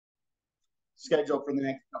schedule for the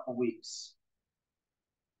next couple weeks.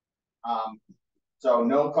 So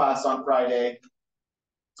no class on Friday.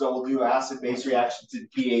 So we'll do acid-base reactions in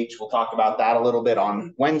pH. We'll talk about that a little bit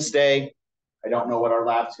on Wednesday. I don't know what our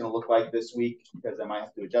lab's going to look like this week because I might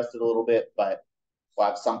have to adjust it a little bit, but we'll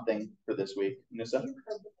have something for this week. Nissa?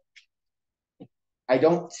 I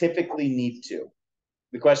don't typically need to.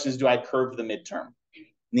 The question is, do I curve the midterm?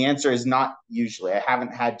 And the answer is not usually. I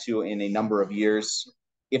haven't had to in a number of years.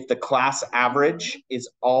 If the class average is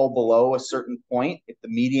all below a certain point, if the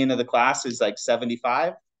median of the class is like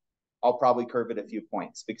 75, I'll probably curve it a few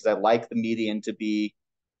points because I like the median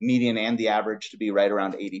and the average to be right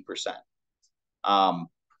around 80%.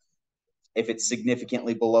 If it's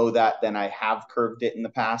significantly below that, then I have curved it in the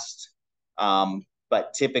past.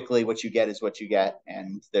 But typically what you get is what you get.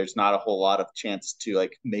 And there's not a whole lot of chance to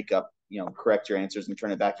like make up, correct your answers and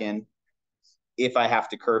turn it back in. If I have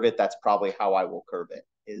to curve it, that's probably how I will curve it,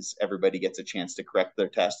 is everybody gets a chance to correct their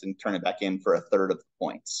test and turn it back in for a third of the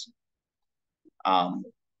points.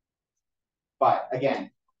 But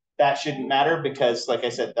again, that shouldn't matter because, like I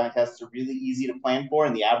said, that tests are really easy to plan for,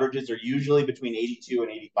 and the averages are usually between 82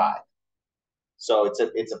 and 85. So it's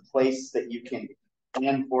a place that you can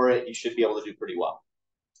plan for it. You should be able to do pretty well.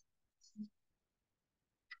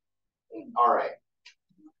 All right.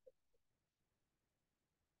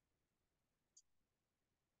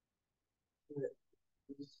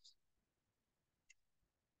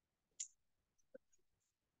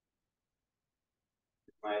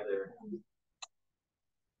 My other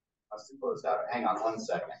must have closed out. Hang on one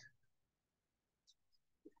second.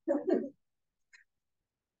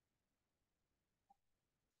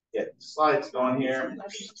 Get the slides going here.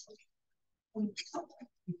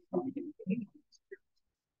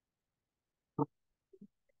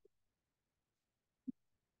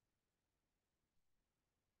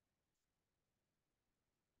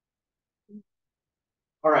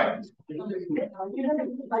 All right.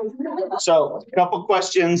 So a couple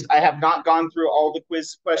questions. I have not gone through all the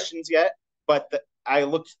quiz questions yet, but I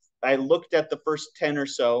looked at the first 10 or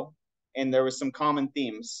so, and there was some common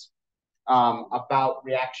themes about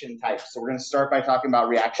reaction types. So we're going to start by talking about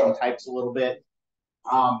reaction types a little bit.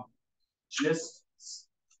 Just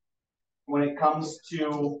when it comes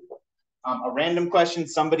to a random question,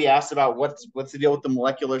 somebody asked about what's the deal with the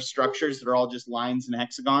molecular structures that are all just lines and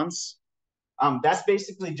hexagons. That's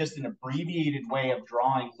basically just an abbreviated way of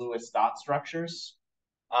drawing Lewis dot structures.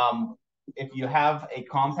 If you have a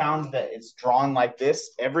compound that is drawn like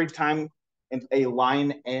this, every time a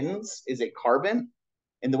line ends is a carbon.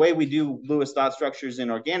 And the way we do Lewis dot structures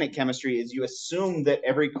in organic chemistry is you assume that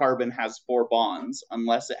every carbon has 4 bonds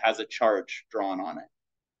unless it has a charge drawn on it.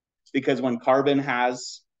 Because when carbon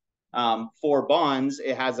has 4 bonds,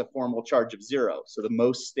 it has a formal charge of 0. So the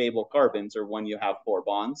most stable carbons are when you have 4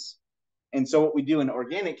 bonds. And so what we do in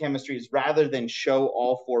organic chemistry is rather than show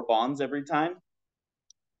all 4 bonds every time,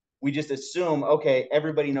 we just assume, okay,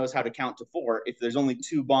 everybody knows how to count to 4. If there's only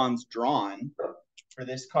 2 bonds drawn for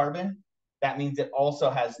this carbon, that means it also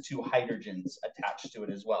has 2 hydrogens attached to it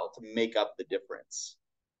as well to make up the difference.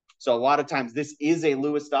 So a lot of times this is a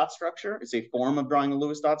Lewis dot structure. It's a form of drawing a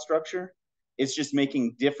Lewis dot structure. It's just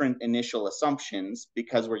making different initial assumptions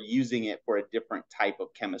because we're using it for a different type of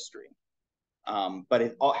chemistry. But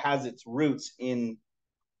it all has its roots in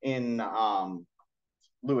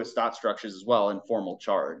Lewis dot structures as well in formal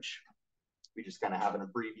charge. We just kind of have an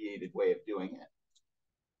abbreviated way of doing it.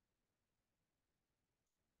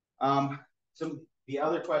 So the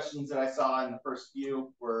other questions that I saw in the first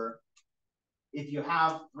few were, if you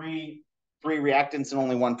have three reactants and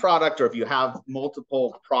only 1 product, or if you have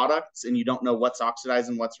multiple products and you don't know what's oxidized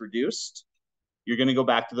and what's reduced, you're going to go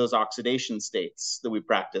back to those oxidation states that we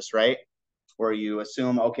practiced, right? Where you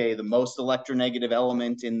assume, okay, the most electronegative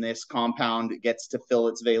element in this compound gets to fill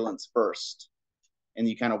its valence first. And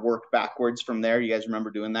you kind of work backwards from there. You guys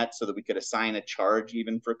remember doing that so that we could assign a charge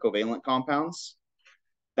even for covalent compounds?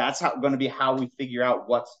 That's going to be how we figure out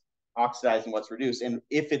what's oxidized and what's reduced, and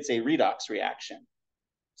if it's a redox reaction.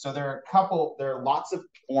 So there are lots of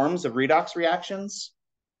forms of redox reactions.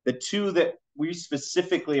 The 2 that we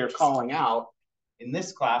specifically are calling out in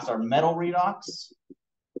this class are metal redox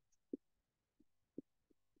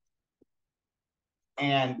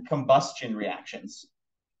and combustion reactions.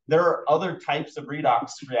 There are other types of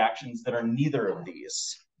redox reactions that are neither of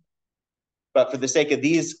these. But for the sake of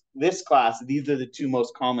this class, these are the 2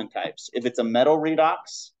 most common types. If it's a metal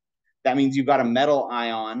redox, that means you've got a metal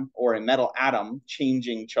ion or a metal atom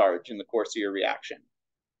changing charge in the course of your reaction.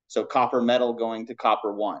 So copper metal going to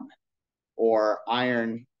copper 1, or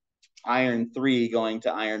iron 3 going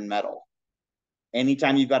to iron metal.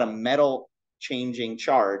 Anytime you've got a metal changing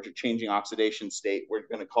charge or changing oxidation state, we're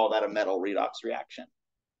going to call that a metal redox reaction.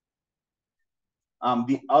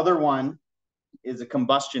 The other one is a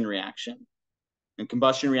combustion reaction. And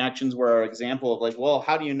combustion reactions were an example of like, well,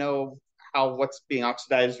 how do you know how what's being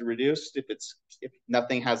oxidized or reduced if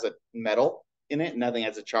nothing has a metal in it, nothing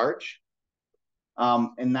has a charge?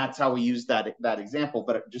 And that's how we use that example.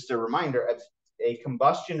 But just a reminder, a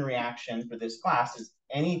combustion reaction for this class is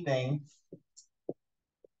anything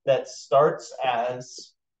that starts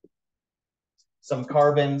as some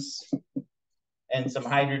carbons and some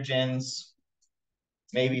hydrogens,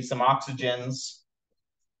 maybe some oxygens,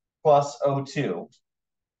 plus O2.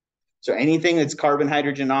 So anything that's carbon,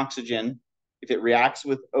 hydrogen, oxygen, if it reacts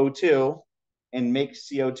with O2 and makes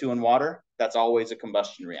CO2 and water, that's always a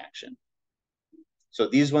combustion reaction. So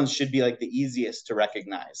these ones should be like the easiest to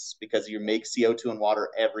recognize because you make CO2 and water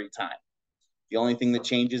every time. The only thing that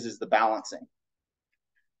changes is the balancing,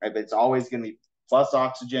 right? But it's always going to be plus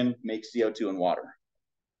oxygen, make CO2 and water.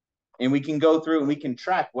 And we can go through and we can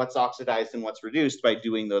track what's oxidized and what's reduced by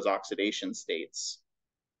doing those oxidation states.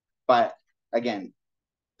 But again,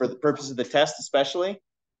 for the purpose of the test especially,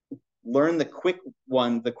 learn the quick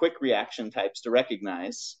reaction types to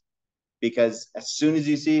recognize, because as soon as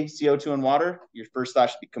you see CO2 and water, your first thought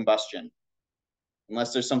should be combustion.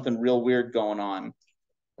 Unless there's something real weird going on,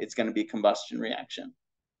 it's going to be combustion reaction.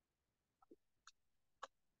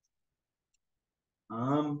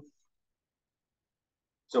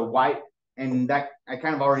 So why, and that I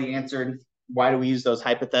kind of already answered, why do we use those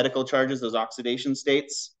hypothetical charges, those oxidation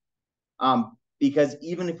states? Because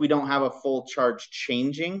even if we don't have a full charge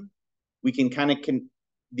changing, we can kind of,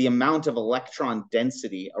 the amount of electron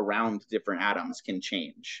density around different atoms can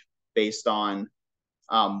change based on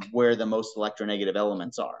where the most electronegative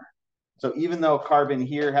elements are. So even though carbon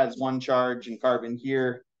here has one charge and carbon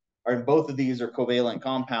here, or both of these are covalent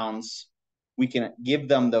compounds, we can give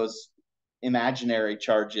them those imaginary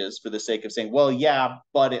charges for the sake of saying, well, yeah,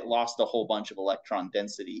 but it lost a whole bunch of electron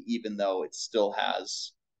density, even though it still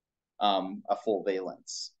has a full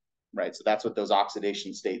valence, right? So that's what those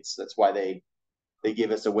oxidation states, that's why they give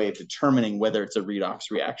us a way of determining whether it's a redox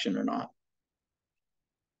reaction or not.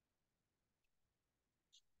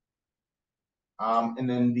 And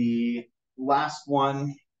then the last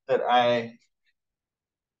one that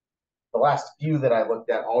the last few that I looked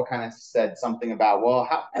at all kind of said something about, well,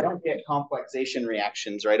 I don't get complexation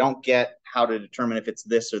reactions, or I don't get how to determine if it's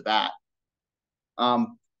this or that.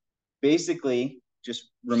 Basically, just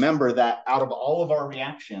remember that out of all of our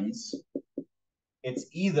reactions, it's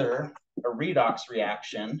either a redox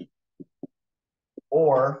reaction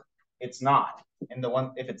or it's not. And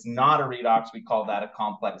if it's not a redox, we call that a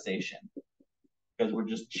complexation, because we're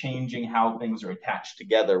just changing how things are attached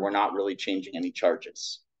together. We're not really changing any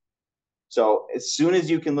charges. So as soon as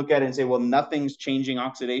you can look at it and say, well, nothing's changing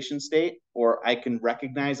oxidation state, or I can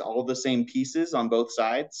recognize all the same pieces on both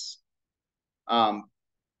sides, then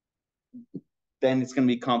it's going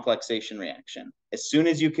to be complexation reaction. As soon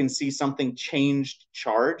as you can see something changed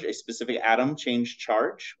charge, a specific atom changed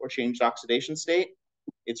charge or changed oxidation state,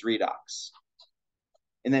 it's redox.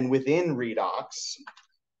 And then within redox,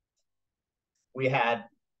 we had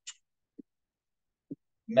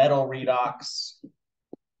metal redox,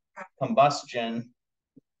 combustion,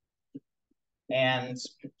 and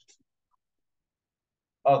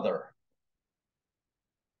other.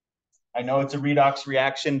 I know it's a redox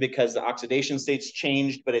reaction because the oxidation state's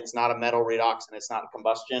changed, but it's not a metal redox and it's not a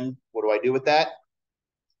combustion. What do I do with that?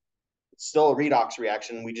 It's still a redox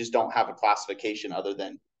reaction. We just don't have a classification other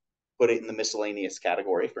than put it in the miscellaneous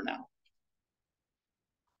category for now.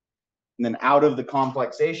 And then out of the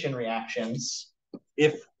complexation reactions,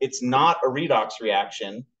 if it's not a redox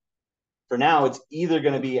reaction, for now, it's either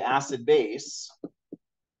going to be acid-base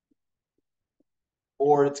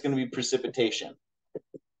or it's going to be precipitation.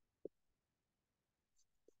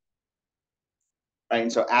 Right,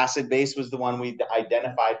 and so acid-base was the one we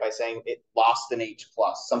identified by saying it lost an H+.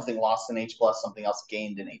 Something lost an H+, something else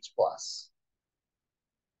gained an H+.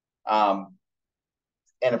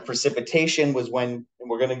 And a precipitation was when,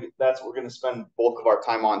 and that's what we're going to spend bulk of our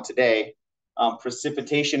time on today.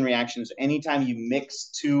 Precipitation reactions, anytime you mix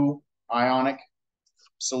two ionic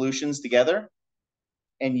solutions together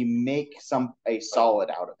and you make a solid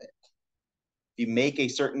out of it. You make a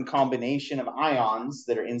certain combination of ions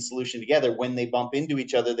that are in solution together. When they bump into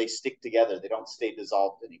each other, they stick together. They don't stay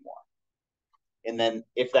dissolved anymore. And then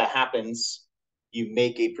if that happens, you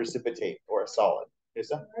make a precipitate or a solid. Is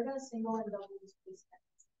that? Where does single and double displacement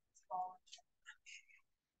fall?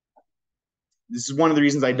 This is one of the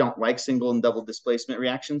reasons I don't like single and double displacement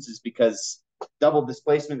reactions, is because double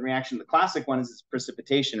displacement reaction, the classic one is a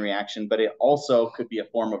precipitation reaction, but it also could be a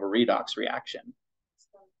form of a redox reaction.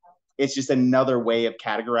 It's just another way of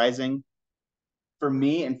categorizing. For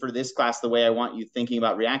me and for this class, the way I want you thinking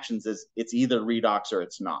about reactions is it's either redox or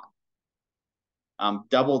it's not.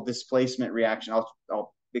 Double displacement reaction,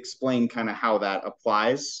 I'll explain kind of how that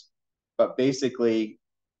applies, but basically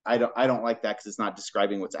I don't like that because it's not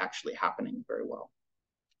describing what's actually happening very well.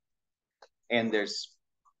 And there's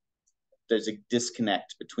a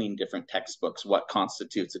disconnect between different textbooks, what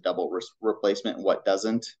constitutes a double replacement and what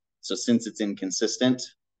doesn't. So since it's inconsistent,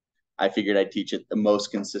 I figured I'd teach it the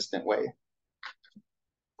most consistent way.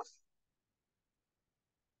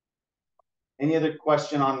 Any other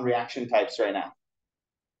question on reaction types right now?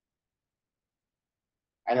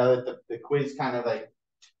 I know that the quiz kind of like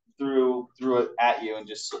threw it at you and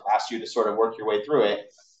just asked you to sort of work your way through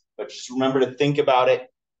it, but just remember to think about it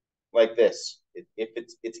like this. If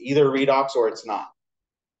it's either redox or it's not.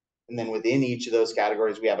 And then within each of those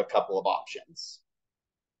categories, we have a couple of options.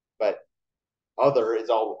 But other is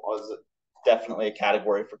definitely a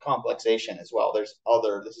category for complexation as well. There's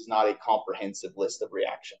other, this is not a comprehensive list of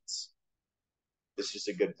reactions. This is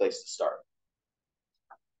a good place to start.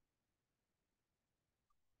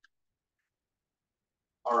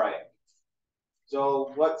 All right.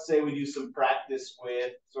 So let's say we do some practice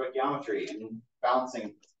with stoichiometry and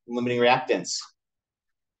balancing limiting reactants.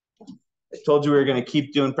 I told you we were going to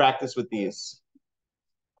keep doing practice with these.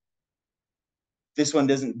 This one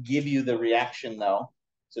doesn't give you the reaction though.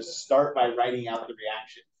 So start by writing out the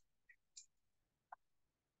reaction.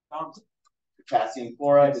 Potassium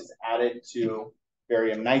chloride is added to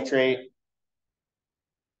barium nitrate.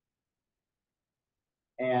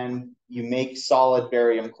 And you make solid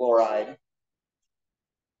barium chloride.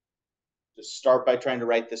 Just start by trying to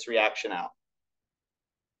write this reaction out.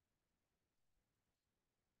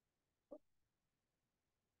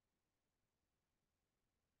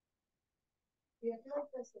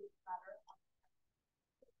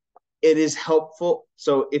 It is helpful.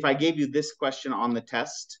 So if I gave you this question on the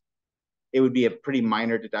test, it would be a pretty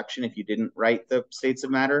minor deduction if you didn't write the states of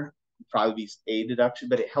matter. It'd probably be a deduction,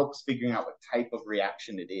 but it helps figuring out what type of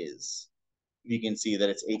reaction it is. You can see that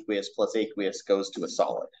it's aqueous plus aqueous goes to a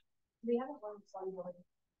solid. We haven't learned solubility.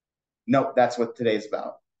 No, that's what today's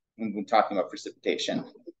about when we're talking about precipitation.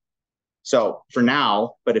 So for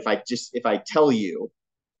now, but if I tell you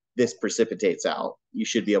this precipitates out, you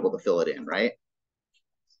should be able to fill it in, right?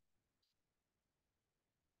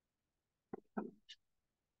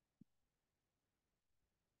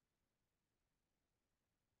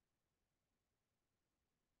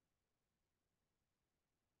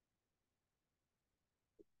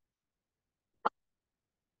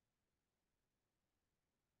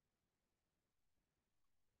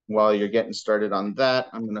 While you're getting started on that,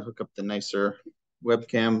 I'm going to hook up the nicer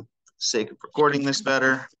webcam for the sake of recording this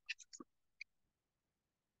better.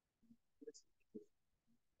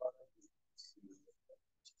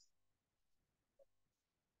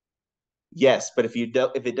 Yes, but if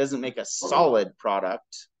it doesn't make a solid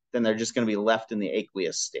product, then they're just going to be left in the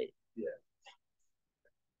aqueous state. Yeah.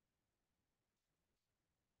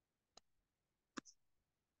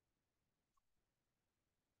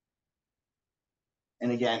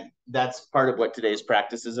 And again, that's part of what today's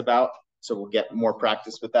practice is about. So we'll get more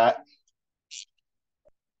practice with that.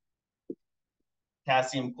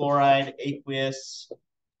 Potassium chloride, aqueous,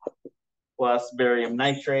 plus barium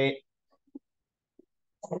nitrate.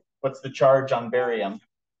 What's the charge on barium?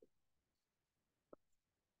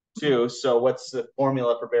 2. So what's the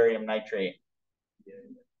formula for barium nitrate?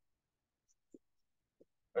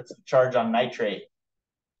 What's the charge on nitrate?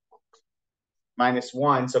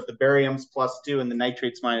 -1. So if the barium's +2 and the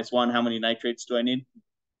nitrate's -1, how many nitrates do I need?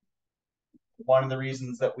 One of the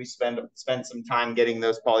reasons that we spend some time getting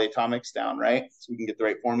those polyatomics down, right? So we can get the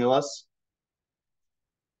right formulas.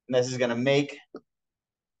 And this is going to make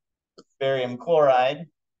barium chloride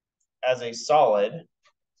as a solid.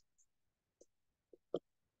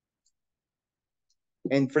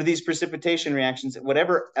 And for these precipitation reactions,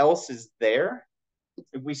 whatever else is there,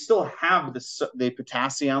 if we still have the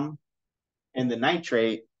potassium and the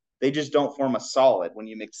nitrate, they just don't form a solid when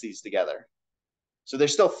you mix these together. So they're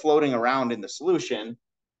still floating around in the solution.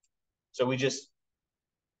 So we just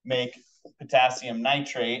make potassium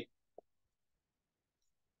nitrate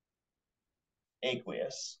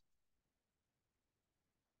aqueous.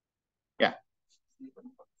 Yeah.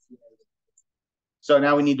 So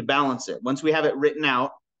now we need to balance it. Once we have it written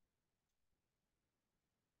out,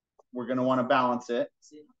 we're going to want to balance it.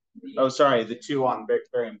 Oh, sorry, the 2 on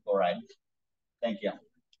barium chloride. Thank you.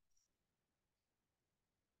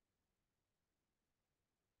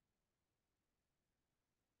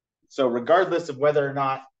 So regardless of whether or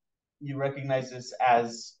not you recognize this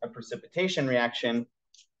as a precipitation reaction,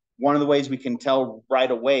 one of the ways we can tell right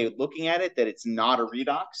away looking at it that it's not a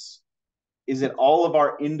redox is that all of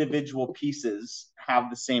our individual pieces have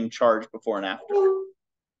the same charge before and after.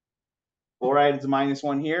 Fluoride is a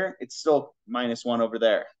 -1 here. It's still -1 over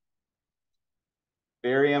there.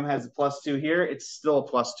 Barium has a +2 here. It's still a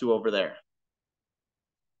 +2 over there.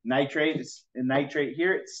 Nitrate is a nitrate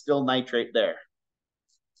here. It's still nitrate there.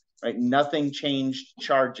 Right? Nothing changed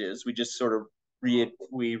charges. We just sort of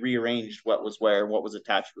rearranged what was where, what was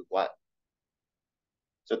attached with what.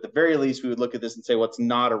 So at the very least, we would look at this and say, what's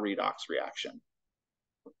not a redox reaction?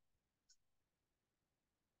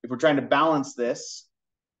 If we're trying to balance this,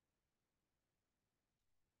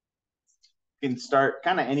 you can start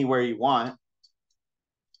kind of anywhere you want.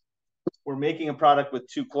 We're making a product with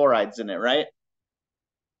 2 chlorides in it, right?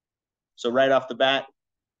 So right off the bat,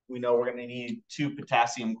 we know we're going to need 2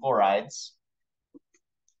 potassium chlorides.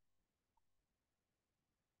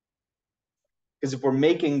 Because if we're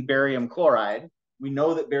making barium chloride, we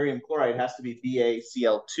know that barium chloride has to be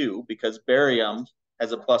BaCl2 because barium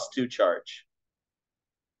has a +2 charge.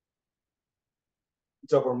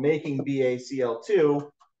 So if we're making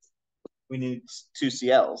BaCl2, we need 2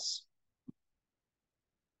 Cls.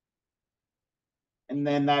 And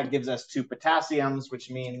then that gives us 2 potassiums, which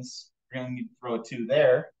means we're going to need to throw a 2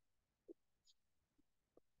 there.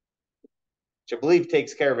 Which I believe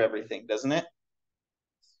takes care of everything, doesn't it?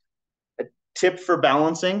 A tip for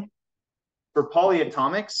balancing, for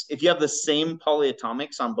polyatomics, if you have the same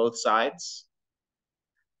polyatomics on both sides,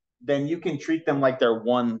 then you can treat them like they're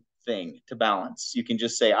one thing to balance. You can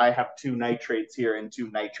just say, I have 2 nitrates here and 2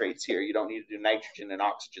 nitrates here. You don't need to do nitrogen and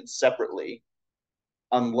oxygen separately,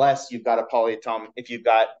 unless you've got a polyatomic.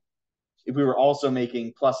 If we were also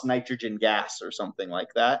making plus nitrogen gas or something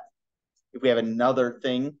like that, if we have another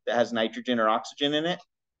thing that has nitrogen or oxygen in it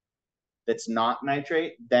that's not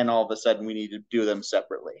nitrate, then all of a sudden we need to do them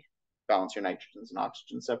separately. Balance your nitrogens and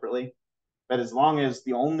oxygen separately. But as long as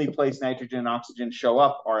the only place nitrogen and oxygen show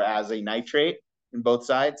up are as a nitrate in both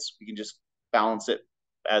sides, we can just balance it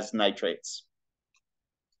as nitrates.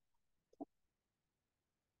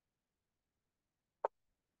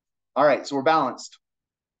 All right, so we're balanced.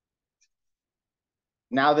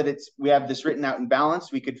 Now that we have this written out in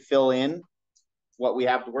balance, we could fill in what we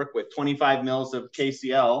have to work with. 25 mils of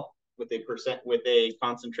KCl with a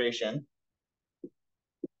concentration.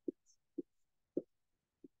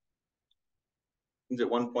 Is it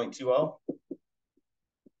 1.20?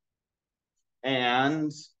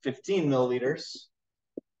 And 15 milliliters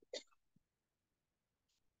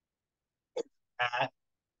at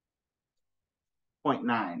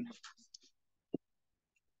 0.9.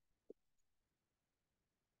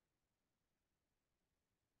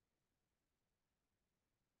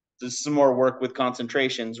 This is some more work with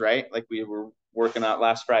concentrations, right? Like we were working out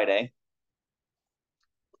last Friday.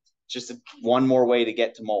 Just one more way to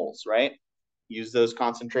get to moles, right? Use those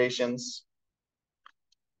concentrations.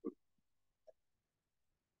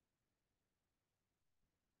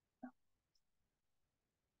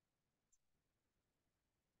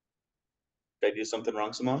 Did I do something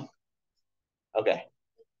wrong, Simone? Okay.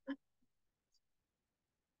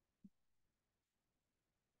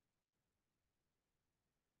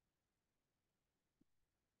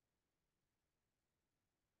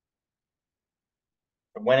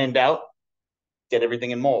 When in doubt, get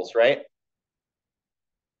everything in moles, right?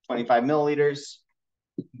 25 milliliters.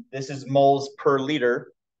 This is moles per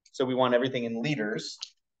liter. So we want everything in liters.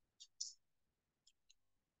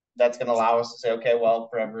 That's going to allow us to say, okay, well,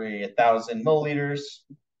 for every 1,000 milliliters,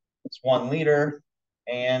 it's 1 liter.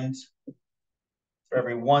 And for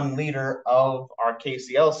every 1 liter of our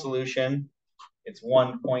KCl solution, it's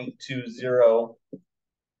 1.20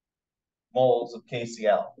 moles of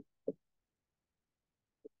KCl.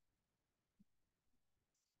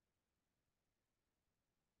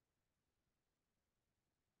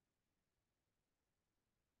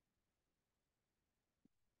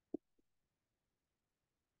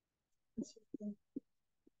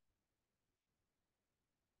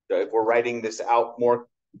 So if we're writing this out more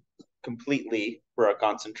completely for a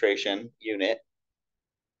concentration unit,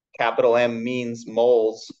 capital M means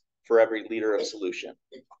moles for every liter of solution,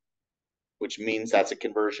 which means that's a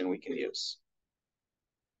conversion we can use.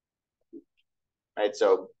 Right,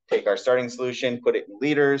 so take our starting solution, put it in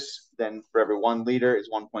liters, then for every 1 liter is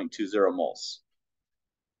 1.20 moles.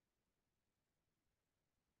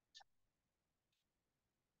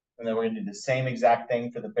 And then we're going to do the same exact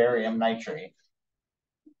thing for the barium nitrate.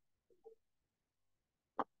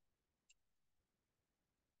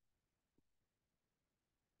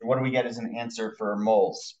 What do we get as an answer for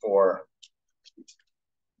moles for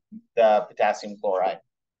the potassium chloride?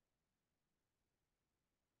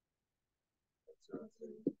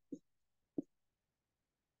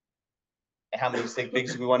 And how many sig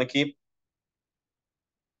figs do we want to keep?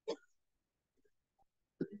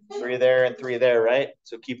 3 there and 3 there, right?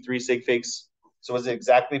 So keep 3 sig figs. So was it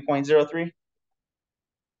exactly 0.03?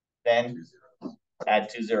 Then add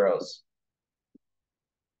 2 zeros.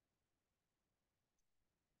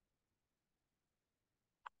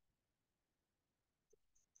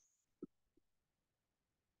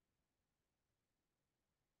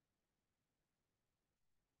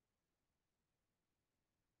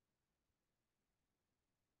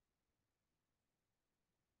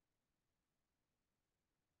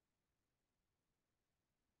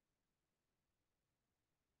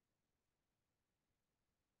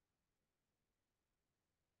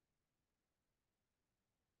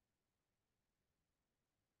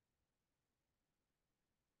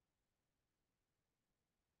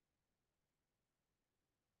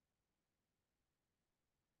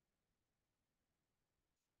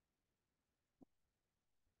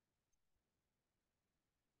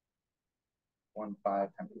 One five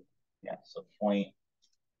times, yeah, so point,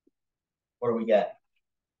 what do we get?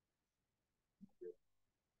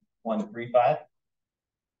 135.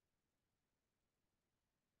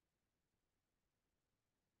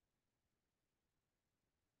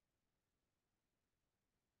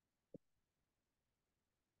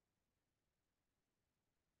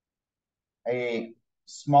 A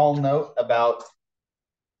small note about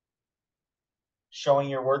showing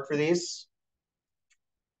your work for these.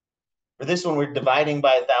 For this one, we're dividing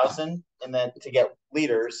by 1,000 and then to get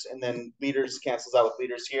liters, and then liters cancels out with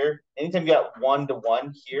liters here. Anytime you got 1 to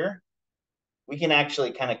 1 here, we can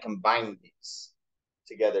actually kind of combine these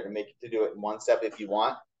together to make it to do it in one step if you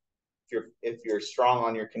want. If you're strong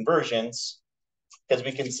on your conversions, because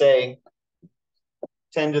we can say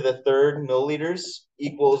 10 to the third milliliters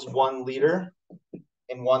equals 1 liter,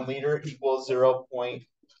 and 1 liter equals 0.90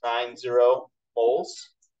 moles.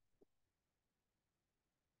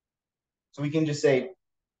 So we can just say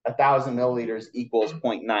 1,000 milliliters equals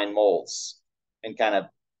 0.9 moles and kind of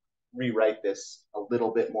rewrite this a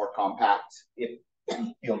little bit more compact if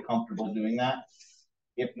you feel comfortable doing that.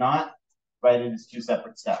 If not, write it as 2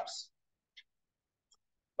 separate steps.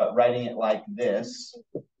 But writing it like this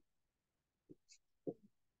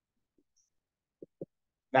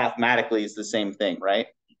mathematically is the same thing, right?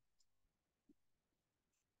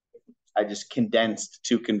 I just condensed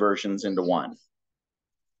 2 conversions into 1.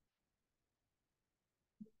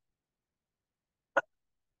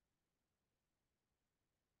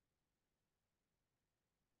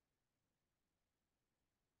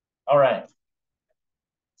 All right.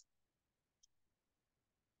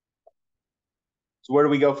 So where do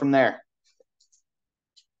we go from there?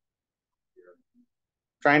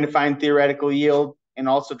 Trying to find theoretical yield and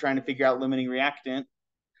also trying to figure out limiting reactant.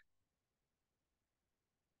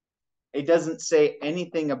 It doesn't say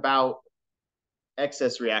anything about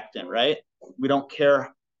excess reactant, right? We don't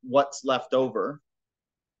care what's left over.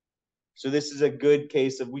 So this is a good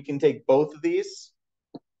case of we can take both of these,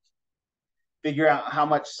 figure out how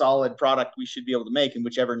much solid product we should be able to make, and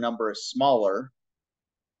whichever number is smaller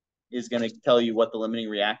is going to tell you what the limiting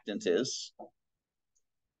reactant is.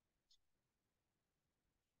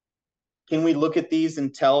 Can we look at these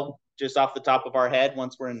and tell just off the top of our head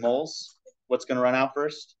once we're in moles what's going to run out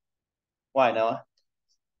first? Why, Noah?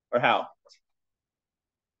 Or how?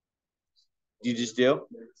 You just do?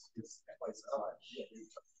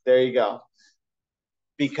 There you go.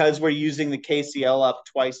 Because we're using the KCl up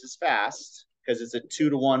twice as fast, because it's a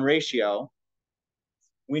 2-to-1 ratio,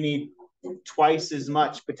 we need twice as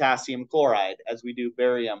much potassium chloride as we do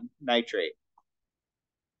barium nitrate.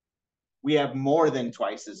 We have more than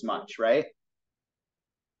twice as much, right?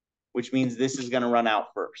 Which means this is going to run out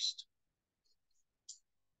first,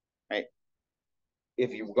 right?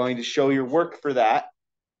 If you're going to show your work for that,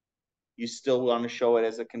 you still want to show it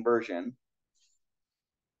as a conversion.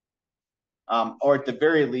 Or at the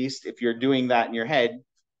very least, if you're doing that in your head,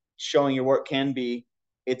 showing your work can be,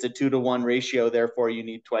 it's a 2-to-1 ratio, therefore you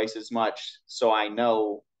need twice as much. So I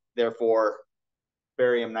know, therefore,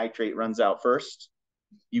 barium nitrate runs out first.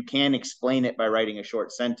 You can explain it by writing a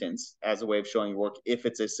short sentence as a way of showing your work if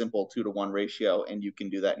it's a simple 2-to-1 ratio, and you can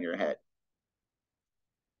do that in your head.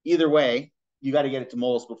 Either way, you got to get it to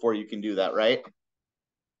moles before you can do that, right?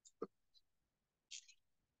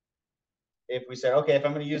 If we said, okay, if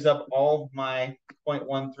I'm going to use up all my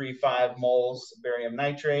 0.135 moles of barium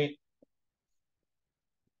nitrate,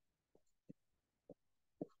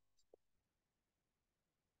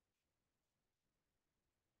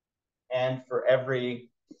 And for every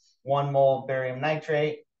 1 mole of barium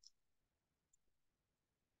nitrate,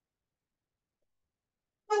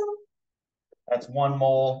 that's 1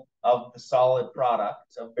 mole of the solid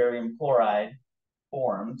product of barium chloride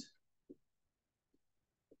formed.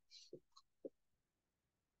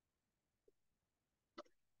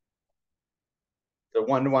 The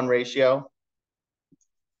 1-to-1 ratio.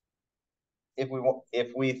 If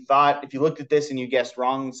you looked at this and you guessed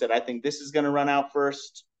wrong and said, I think this is going to run out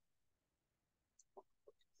first,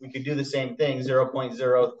 we could do the same thing,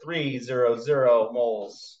 0.0300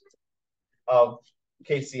 moles of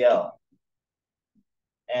KCl.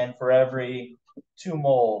 And for every 2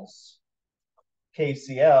 moles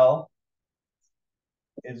KCl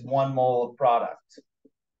is 1 mole of product.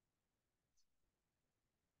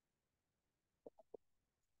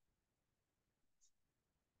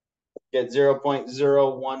 Get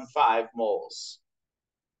 0.015 moles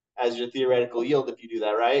as your theoretical yield if you do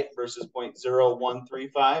that, right? Versus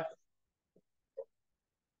 0.0135.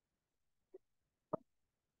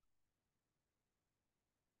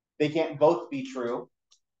 They can't both be true,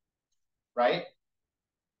 right?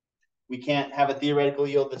 We can't have a theoretical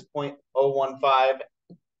yield that's 0.015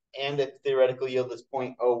 and a theoretical yield that's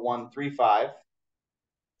 0.0135.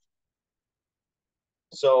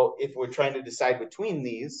 So if we're trying to decide between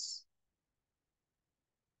these,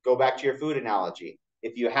 go back to your food analogy.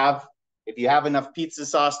 If you have enough pizza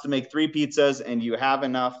sauce to make 3 pizzas and you have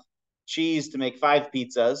enough cheese to make 5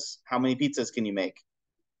 pizzas, how many pizzas can you make?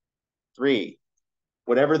 3.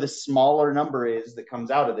 Whatever the smaller number is that comes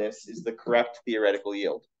out of this is the correct theoretical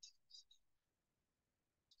yield.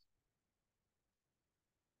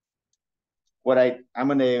 I'm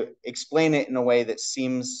going to explain it in a way that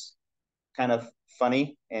seems kind of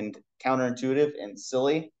funny and counterintuitive and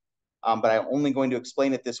silly, but I'm only going to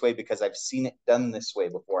explain it this way because I've seen it done this way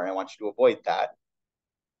before, and I want you to avoid that.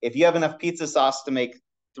 If you have enough pizza sauce to make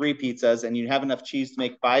 3 pizzas and you have enough cheese to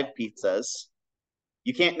make 5 pizzas,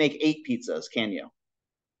 you can't make 8 pizzas, can you?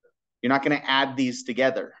 You're not going to add these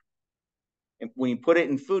together. And when you put it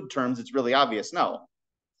in food terms, it's really obvious. No,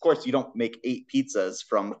 of course, you don't make 8 pizzas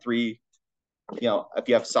from 3, if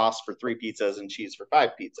you have sauce for 3 pizzas and cheese for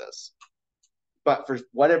 5 pizzas. But for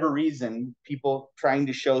whatever reason, people trying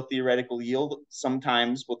to show theoretical yield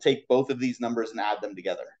sometimes will take both of these numbers and add them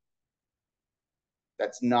together.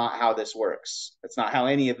 That's not how this works. That's not how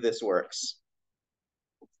any of this works.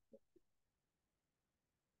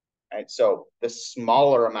 All right, so the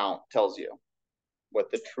smaller amount tells you what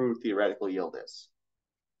the true theoretical yield is.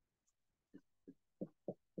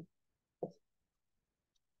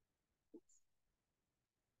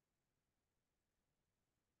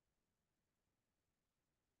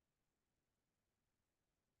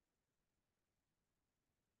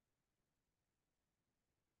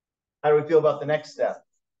 How do we feel about the next step?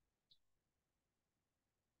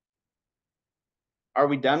 Are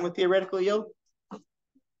we done with theoretical yield?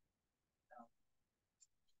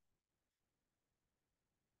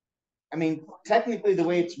 I mean, technically the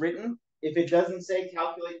way it's written, if it doesn't say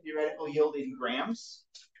calculate theoretical yield in grams,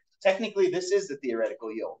 technically this is the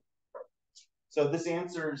theoretical yield. So this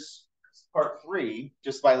answers part 3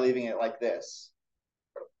 just by leaving it like this.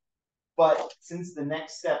 But since the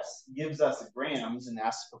next steps gives us grams and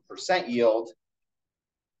asks for percent yield,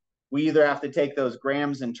 we either have to take those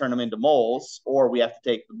grams and turn them into moles, or we have to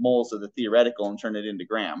take the moles of the theoretical and turn it into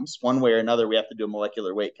grams. One way or another, we have to do a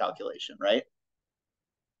molecular weight calculation, right?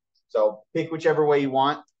 So pick whichever way you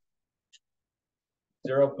want.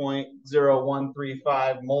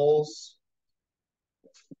 0.0135 moles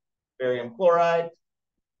barium chloride.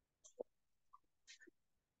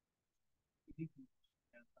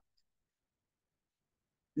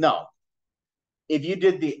 No. If you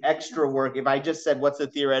did the extra work, if I just said what's the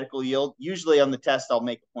theoretical yield, usually on the test I'll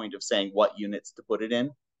make a point of saying what units to put it in.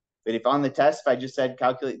 But if on the test, if I just said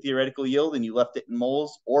calculate theoretical yield and you left it in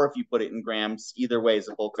moles, or if you put it in grams, either way is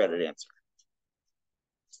a full credit answer.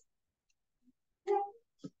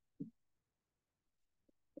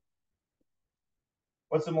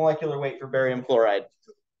 What's the molecular weight for barium chloride?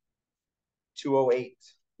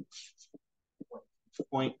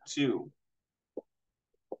 208.2.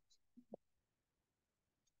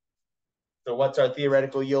 So what's our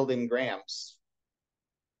theoretical yield in grams?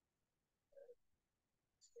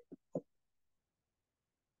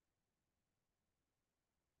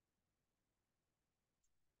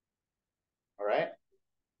 All right.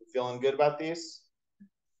 Feeling good about these?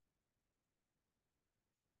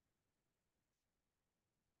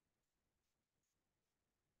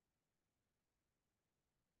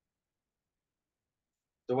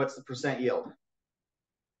 So what's the percent yield? 0.015.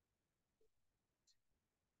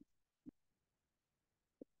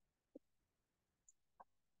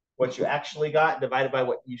 what you actually got divided by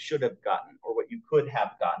what you should have gotten or what you could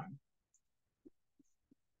have gotten.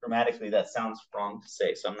 Grammatically, that sounds wrong to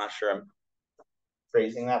say, so I'm not sure I'm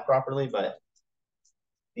phrasing that properly, but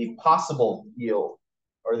the possible yield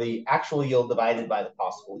or the actual yield divided by the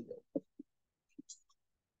possible yield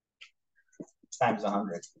times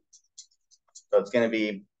 100. So it's going to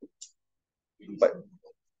be what,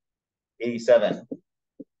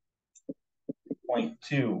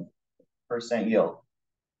 87.2% yield.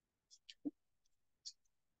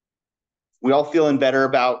 We all feeling better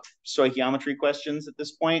about stoichiometry questions at this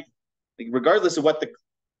point? Like, regardless of what the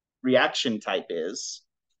reaction type is,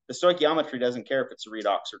 the stoichiometry doesn't care if it's a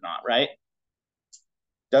redox or not, right?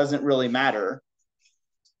 Doesn't really matter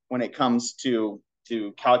when it comes to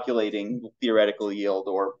calculating theoretical yield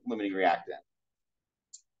or limiting reactant.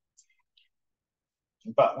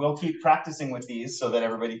 But we'll keep practicing with these so that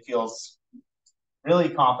everybody feels really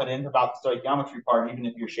confident about the stoichiometry part, even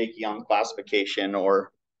if you're shaky on classification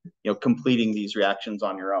or completing these reactions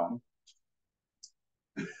on your own.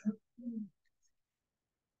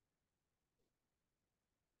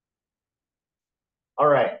 All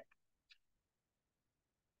right.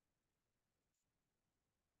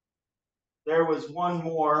 There was one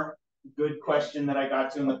more good question that I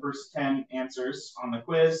got to in the first 10 answers on the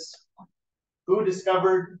quiz. Who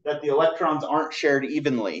discovered that the electrons aren't shared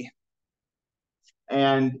evenly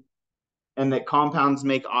and that compounds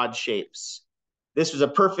make odd shapes? This was a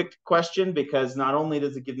perfect question because not only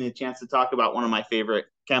does it give me a chance to talk about one of my favorite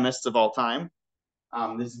chemists of all time,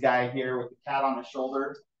 this guy here with the cat on his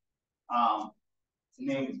shoulder,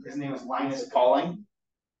 his name is Linus Pauling.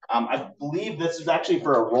 I believe this is actually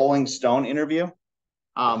for a Rolling Stone interview.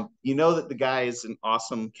 You know that the guy is an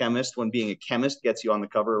awesome chemist when being a chemist gets you on the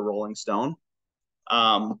cover of Rolling Stone.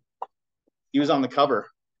 He was on the cover.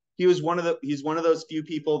 He's one of those few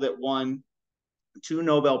people that won 2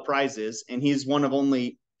 Nobel Prizes, and he's one of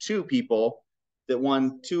only 2 people that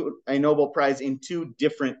won a Nobel Prize in 2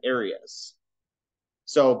 different areas.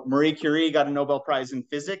 So Marie Curie got a Nobel Prize in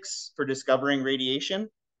physics for discovering radiation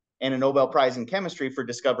and a Nobel Prize in chemistry for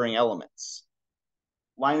discovering elements.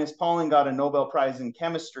 Linus Pauling got a Nobel Prize in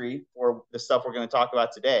chemistry for the stuff we're going to talk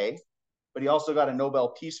about today, but he also got a Nobel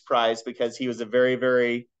Peace Prize because he was a very,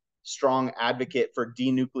 very strong advocate for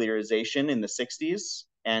denuclearization in the 60s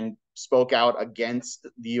and spoke out against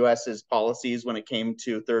the US's policies when it came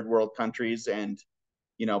to third world countries and,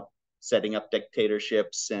 setting up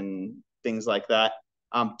dictatorships and things like that.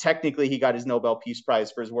 Technically, he got his Nobel Peace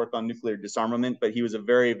Prize for his work on nuclear disarmament, but he was a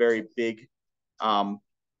very, very big,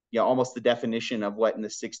 almost the definition of what in the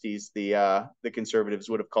 60s the conservatives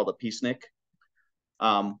would have called a peacenik,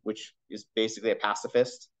 which is basically a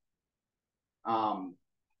pacifist.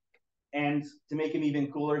 And to make him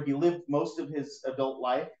even cooler, he lived most of his adult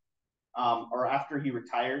life, or after he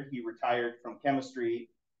retired from chemistry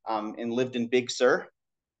and lived in Big Sur.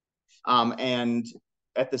 And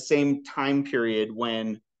at the same time period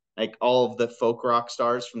when like all of the folk rock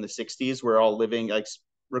stars from the 60s were all living, like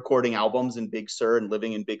recording albums in Big Sur and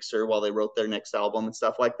living in Big Sur while they wrote their next album and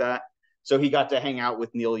stuff like that. So he got to hang out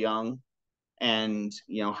with Neil Young and,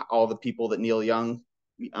 all the people that Neil Young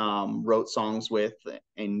wrote songs with,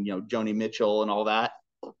 and Joni Mitchell and all that.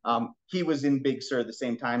 He was in Big Sur at the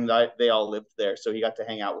same time that they all lived there, so he got to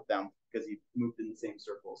hang out with them because he moved in the same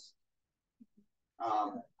circles.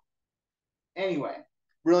 Anyway,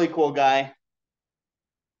 really cool guy. I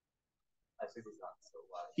think he's not still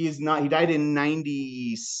alive. He's not. He died in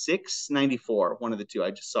 96, 94, one of the two.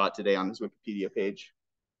 I just saw it today on his Wikipedia page.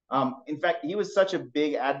 In fact, he was such a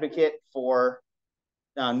big advocate for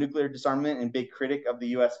nuclear disarmament and big critic of the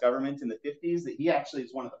U.S. government in the 50s that he actually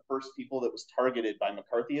is one of the first people that was targeted by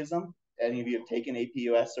McCarthyism. Any of you have taken AP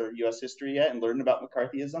US or U.S. history yet and learned about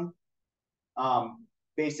McCarthyism?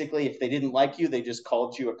 Basically, if they didn't like you, they just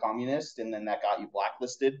called you a communist, and then that got you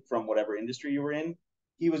blacklisted from whatever industry you were in.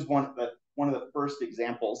 He was one of the first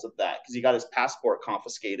examples of that because he got his passport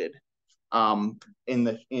confiscated in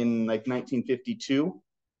like 1952.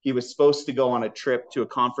 He was supposed to go on a trip to a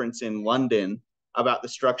conference in London about the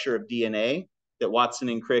structure of DNA that Watson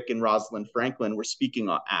and Crick and Rosalind Franklin were speaking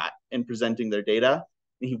at and presenting their data.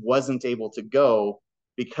 And he wasn't able to go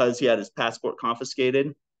because he had his passport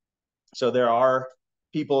confiscated. So there are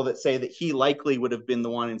people that say that he likely would have been the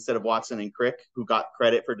one instead of Watson and Crick who got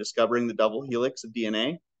credit for discovering the double helix of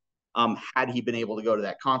DNA, had he been able to go to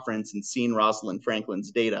that conference and seen Rosalind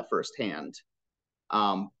Franklin's data firsthand.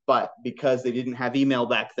 But because they didn't have email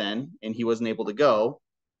back then and he wasn't able to go,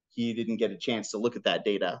 he didn't get a chance to look at that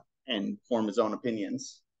data and form his own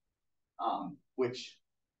opinions, which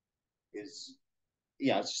is,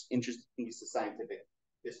 it's just interesting piece of scientific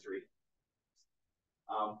history.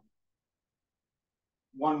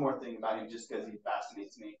 one more thing about him, just because he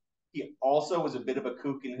fascinates me. He also was a bit of a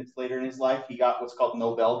kook later in his life. He got what's called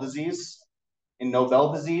Nobel disease. And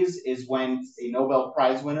Nobel disease is when a Nobel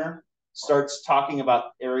Prize winner starts talking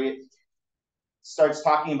about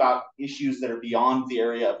issues that are beyond the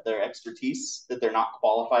area of their expertise that they're not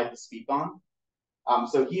qualified to speak on.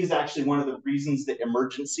 So he is actually one of the reasons that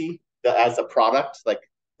emergency, as a product, like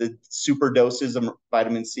the super doses of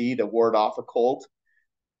vitamin C to ward off a cold,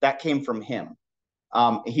 that came from him.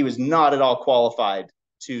 He was not at all qualified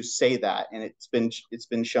to say that, and it's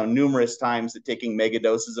been shown numerous times that taking mega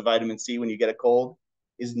doses of vitamin C when you get a cold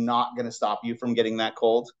is not going to stop you from getting that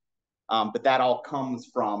cold. But that all comes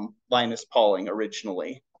from Linus Pauling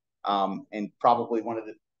originally, and probably one of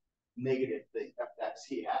the negative effects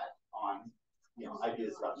he had on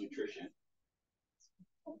ideas about nutrition.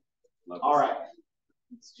 All right.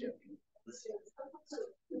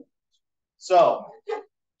 So,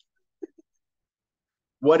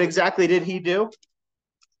 what exactly did he do?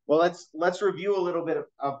 Well, let's review a little bit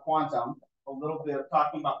of quantum, a little bit of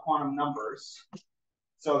talking about quantum numbers.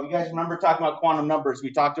 So if you guys remember talking about quantum numbers,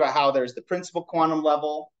 we talked about how there's the principal quantum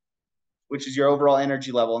level, which is your overall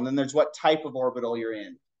energy level, and then there's what type of orbital you're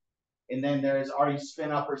in. And then there's, are you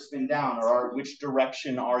spin up or spin down, or which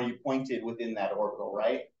direction are you pointed within that orbital,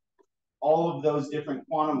 right? All of those different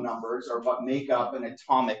quantum numbers are what make up an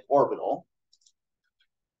atomic orbital.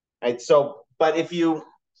 Right? So, but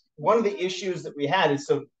one of the issues that we had is,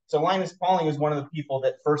 so Linus Pauling is one of the people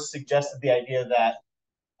that first suggested the idea that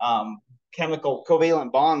chemical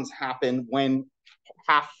covalent bonds happen when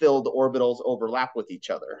half-filled orbitals overlap with each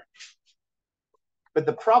other. But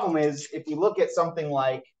the problem is, if we look at something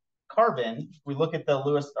like carbon, we look at the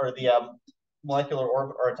Lewis or the molecular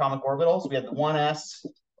or atomic orbitals. We have the 1s,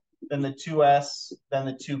 then the 2s, then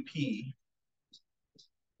the 2p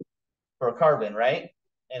for carbon, right?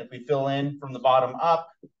 And if we fill in from the bottom up,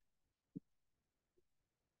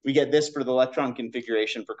 we get this for the electron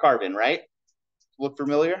configuration for carbon, right? Look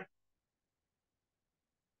familiar?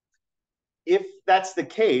 If that's the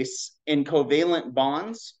case, and covalent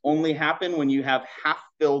bonds only happen when you have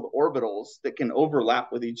half-filled orbitals that can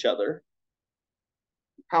overlap with each other,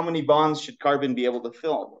 how many bonds should carbon be able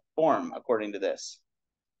to form according to this?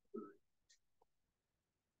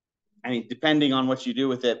 I mean, depending on what you do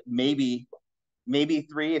with it, maybe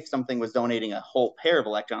 3 if something was donating a whole pair of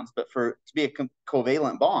electrons, but to be a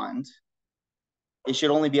covalent bond, it should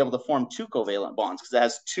only be able to form 2 covalent bonds because it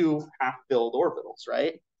has 2 half-filled orbitals,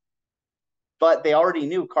 right? But they already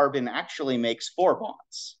knew carbon actually makes 4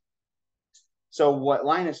 bonds. So what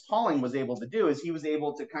Linus Pauling was able to do is he was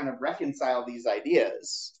able to kind of reconcile these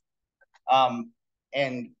ideas,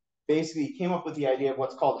 and basically came up with the idea of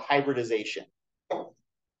what's called hybridization.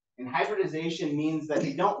 And hybridization means that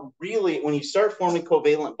you don't really, when you start forming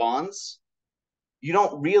covalent bonds, you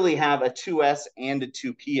don't really have a 2s and a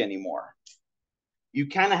 2p anymore. You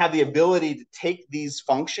kind of have the ability to take these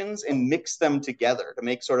functions and mix them together to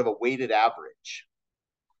make sort of a weighted average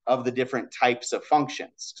of the different types of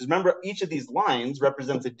functions. Because remember, each of these lines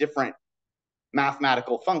represents a different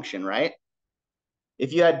mathematical function, right?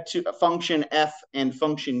 If you had a function f and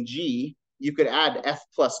function g, you could add f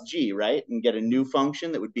plus g, right? And get a new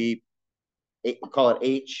function that would be, call it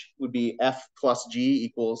h, would be f plus g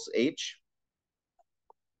equals h.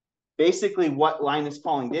 Basically, what Linus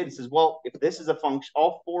Pauling did is says, well, if this is a function,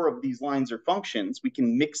 all 4 of these lines are functions, we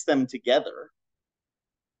can mix them together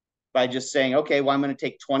by just saying, okay, well, I'm going to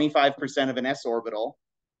take 25% of an s orbital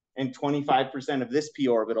and 25% of this p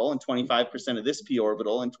orbital and 25% of this p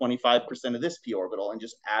orbital and 25% of this p orbital and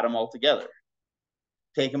just add them all together.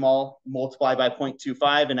 Take them all, multiply by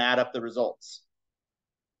 0.25 and add up the results.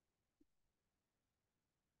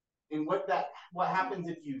 And what happens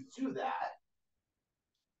if you do that?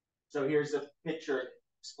 So here's a picture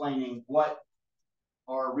explaining what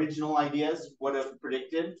our original ideas would have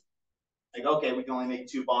predicted. Like, okay, we can only make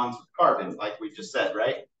 2 bonds with carbon, like we just said,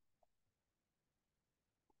 right?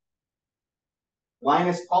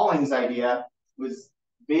 Linus Pauling's idea was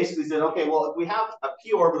basically said, okay, well, if we have a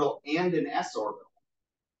p orbital and an s orbital,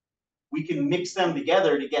 we can mix them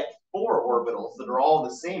together to get 4 orbitals that are all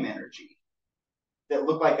the same energy, that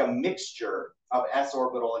look like a mixture of s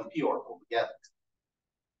orbital and p orbital together.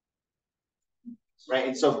 Right,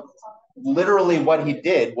 and so literally what he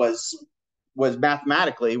did was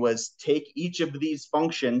mathematically take each of these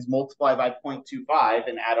functions, multiply by 0.25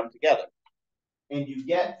 and add them together. And you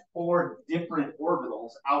get 4 different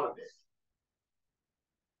orbitals out of it.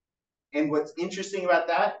 And what's interesting about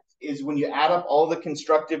that is when you add up all the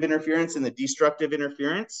constructive interference and the destructive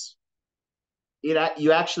interference,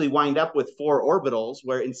 you actually wind up with 4 orbitals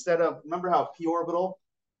where instead of, remember how p orbital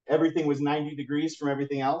everything was 90 degrees from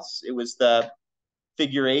everything else. It was the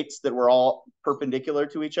figure eights that were all perpendicular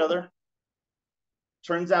to each other.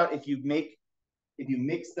 Turns out if you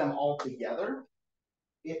mix them all together,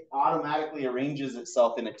 it automatically arranges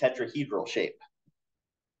itself in a tetrahedral shape.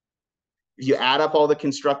 If you add up all the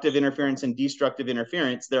constructive interference and destructive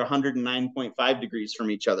interference, they're 109.5 degrees from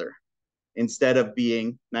each other instead of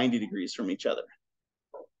being 90 degrees from each other.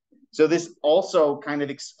 So this also kind of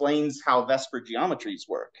explains how Vesper geometries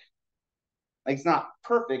work. Like, it's not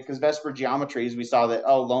perfect because Vesper geometries, we saw that,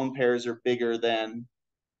 oh, lone pairs are bigger than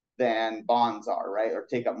bonds are, right? Or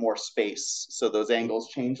take up more space. So those angles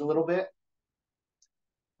change a little bit.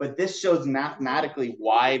 But this shows mathematically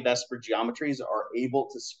why Vesper geometries are able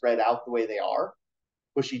to spread out the way they are,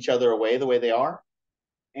 push each other away the way they are,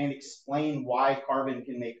 and explain why carbon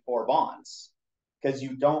can make 4 bonds. Because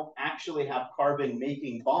you don't actually have carbon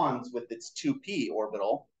making bonds with its 2p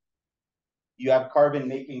orbital. You have carbon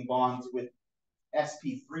making bonds with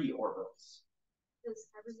sp3 orbitals. Does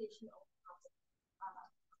hybridization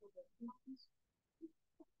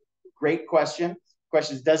Great question.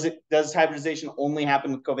 Question is, does hybridization only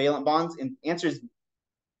happen with covalent bonds? And the answer is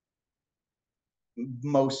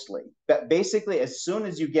mostly. But basically, as soon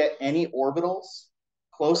as you get any orbitals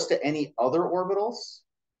close to any other orbitals,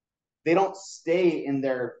 they don't stay in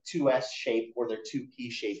their 2s shape or their 2p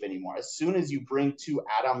shape anymore. As soon as you bring 2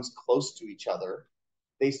 atoms close to each other,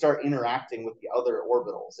 they start interacting with the other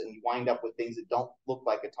orbitals, and you wind up with things that don't look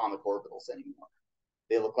like atomic orbitals anymore.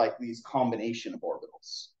 They look like these combination of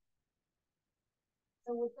orbitals.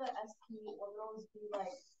 So would the sp orbitals be like,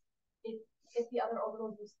 if the other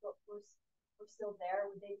orbitals were still there,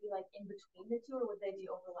 would they be like in between the two, or would they be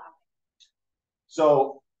overlapping?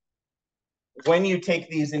 So when you take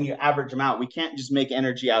these and you average them out, we can't just make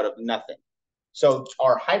energy out of nothing. So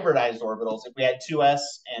our hybridized orbitals, if we had 2s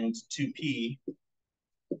and 2p,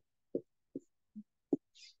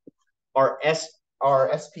 our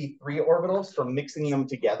sp3 orbitals from mixing them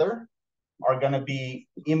together are going to be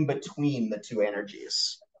in between the 2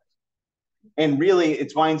 energies. And really,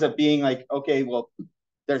 it winds up being like, okay, well,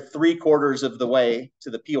 they're 3/4 of the way to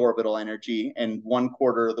the p orbital energy and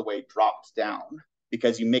 1/4 of the way dropped down,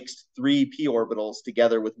 because you mixed 3 p orbitals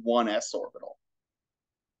together with 1 s orbital.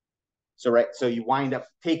 So you wind up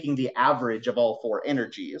taking the average of all 4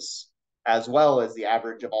 energies, as well as the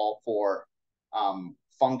average of all 4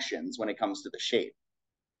 functions when it comes to the shape.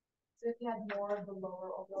 So if you had more of the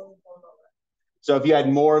lower orbitals, go lower. So if you had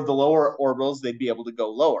more of the lower orbitals, they'd be able to go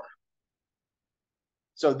lower.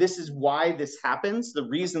 So this is why this happens. The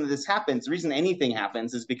reason that this happens, the reason anything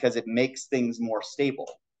happens, is because it makes things more stable,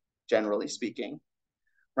 generally speaking.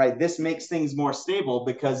 Right? This makes things more stable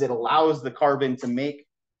because it allows the carbon to make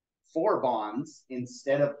 4 bonds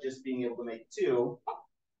instead of just being able to make 2.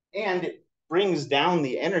 And it brings down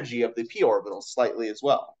the energy of the p orbitals slightly as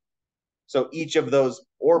well. So each of those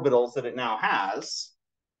orbitals that it now has,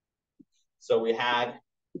 so we had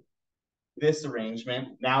this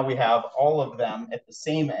arrangement, now we have all of them at the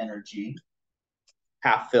same energy,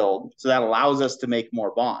 half filled. So that allows us to make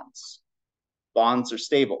more bonds. Bonds are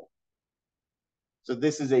stable. So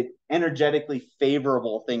this is an energetically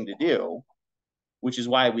favorable thing to do, which is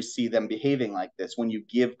why we see them behaving like this. When you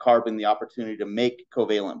give carbon the opportunity to make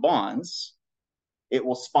covalent bonds, it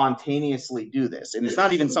will spontaneously do this. And it's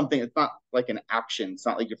not even something, it's not like an action. It's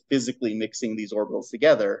not like you're physically mixing these orbitals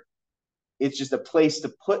together. It's just a place to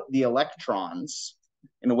put the electrons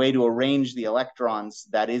in a way to arrange the electrons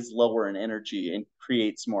that is lower in energy and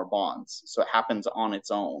creates more bonds. So it happens on its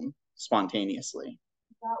own, spontaneously.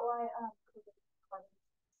 Is that why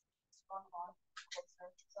strong bond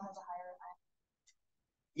so has a higher ion?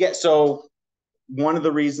 Yeah, so one of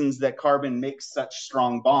the reasons that carbon makes such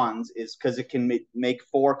strong bonds is because it can make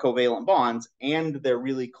 4 covalent bonds, and they're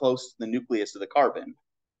really close to the nucleus of the carbon.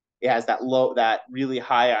 It has that really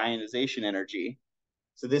high ionization energy.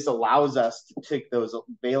 So this allows us to take those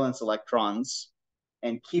valence electrons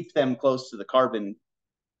and keep them close to the carbon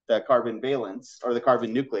valence, or the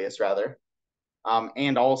carbon nucleus rather,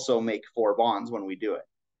 and also make 4 bonds when we do it.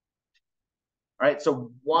 All right,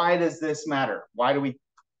 so why does this matter? Why do we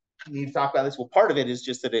need to talk about this? Well, part of it is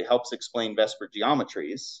just that it helps explain Vesper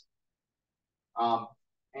geometries.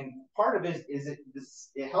 And part of it is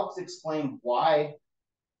it helps explain why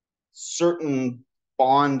certain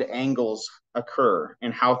bond angles occur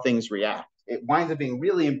and how things react. It winds up being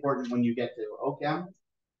really important when you get to OChem.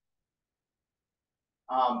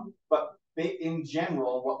 But in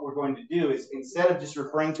general, what we're going to do is, instead of just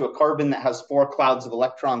referring to a carbon that has 4 clouds of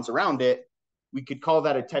electrons around it, we could call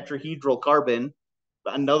that a tetrahedral carbon.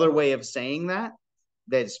 But another way of saying that,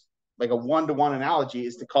 that's like a 1-to-1 analogy,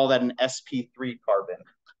 is to call that an sp3 carbon.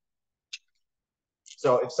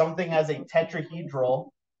 So if something has a tetrahedral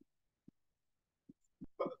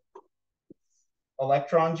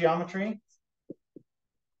electron geometry,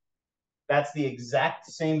 that's the exact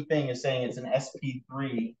same thing as saying it's an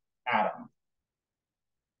sp3 atom.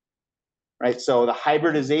 Right? So the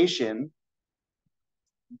hybridization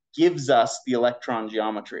gives us the electron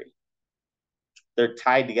geometry. They're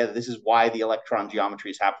tied together. This is why the electron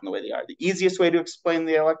geometries happen the way they are. The easiest way to explain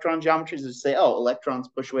the electron geometries is to say, oh, electrons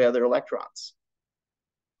push away other electrons.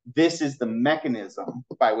 This is the mechanism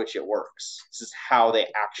by which it works. This is how they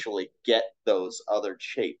actually get those other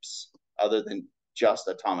shapes other than just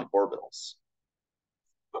atomic orbitals.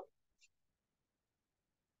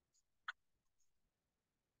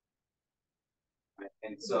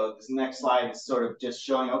 And so this next slide is sort of just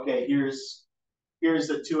showing, okay, here's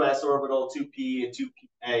the 2s orbital, 2p,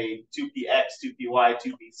 a 2px, 2py,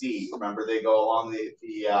 2pz. Remember, they go along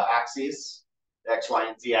the axes, the x, y,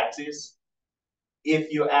 and z axes.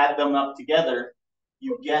 If you add them up together,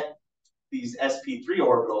 you get these sp3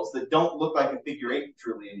 orbitals that don't look like a figure 8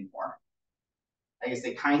 truly anymore. I guess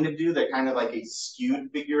they kind of do. They're kind of like a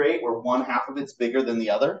skewed figure 8 where one half of it's bigger than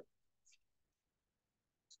the other.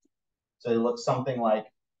 So they look something like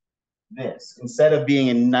this. Instead of being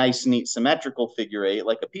a nice, neat, symmetrical figure 8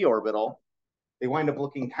 like a p orbital, they wind up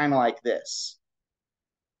looking kind of like this.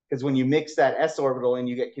 Because when you mix that s orbital in,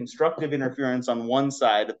 you get constructive interference on one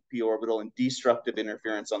side of the p orbital and destructive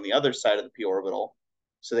interference on the other side of the p orbital.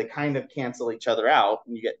 So they kind of cancel each other out,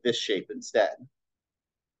 and you get this shape instead.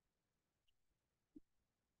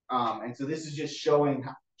 And so this is just showing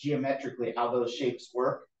geometrically how those shapes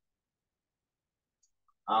work.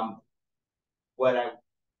 What I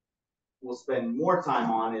will spend more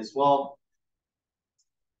time on is, well,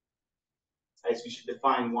 I guess we should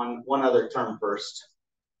define one other term first.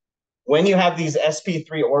 When you have these sp3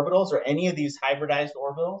 orbitals or any of these hybridized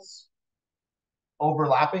orbitals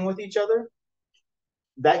overlapping with each other,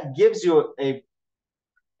 that gives you a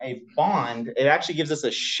bond. It actually gives us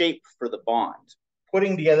a shape for the bond.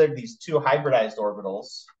 Putting together these two hybridized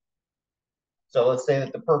orbitals. So let's say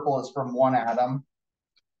that the purple is from one atom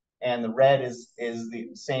and the red is the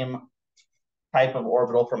same type of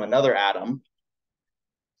orbital from another atom.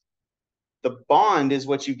 The bond is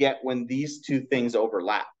what you get when these two things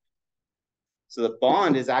overlap. So the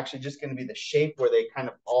bond is actually just going to be the shape where they kind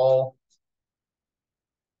of all,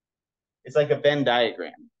 it's like a Venn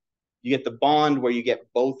diagram. You get the bond where you get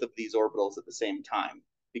both of these orbitals at the same time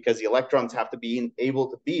because the electrons have to be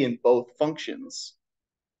able to be in both functions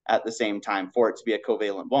at the same time for it to be a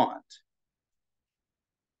covalent bond.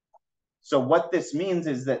 So what this means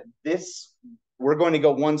is that we're going to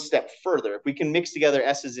go one step further. If we can mix together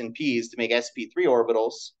S's and P's to make sp3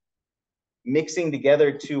 orbitals, mixing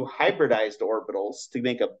together two hybridized orbitals to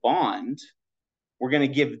make a bond, we're going to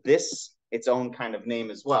give this its own kind of name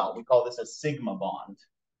as well. We call this a sigma bond.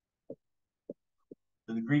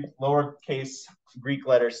 So the Greek lowercase Greek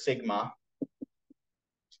letter sigma.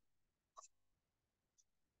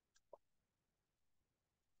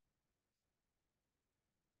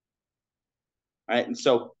 All right, and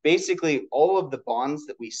so basically all of the bonds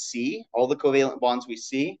that we see, all the covalent bonds we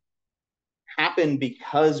see, happen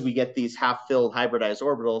because we get these half-filled hybridized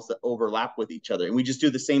orbitals that overlap with each other. And we just do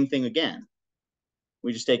the same thing again.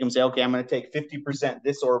 We just take them and say, okay, I'm going to take 50%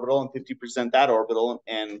 this orbital and 50% that orbital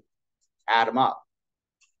and add them up.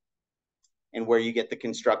 And where you get the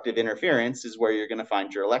constructive interference is where you're going to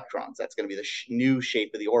find your electrons. That's going to be the new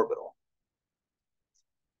shape of the orbital.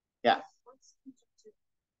 Yeah.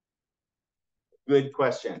 Good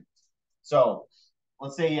question. So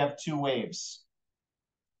let's say you have two waves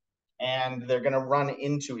and they're going to run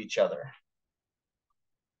into each other.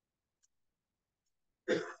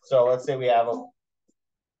 So let's say we have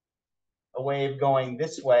a wave going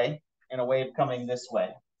this way and a wave coming this way.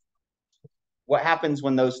 What happens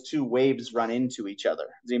when those two waves run into each other?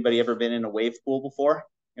 Has anybody ever been in a wave pool before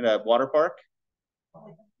in a water park?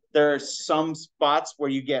 There are some spots where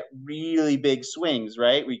you get really big swings,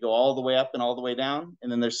 right? We go all the way up and all the way down.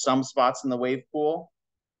 And then there's some spots in the wave pool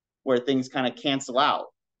where things kind of cancel out.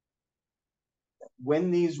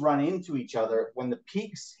 When these run into each other, when the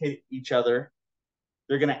peaks hit each other,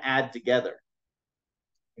 they're going to add together.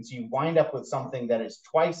 And so you wind up with something that is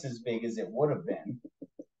twice as big as it would have been.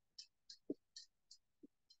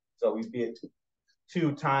 So we'd be at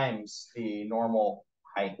 2 times the normal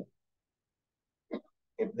height.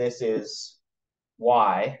 If this is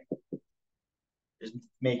y, just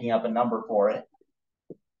making up a number for it,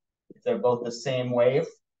 if they're both the same wave,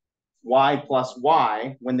 y plus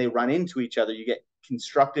y, when they run into each other, you get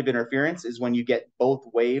constructive interference is when you get both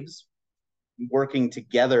waves working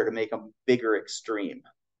together to make a bigger extreme.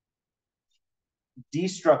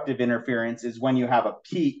 Destructive interference is when you have a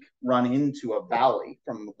peak run into a valley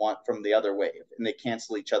from the other wave, and they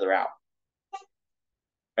cancel each other out.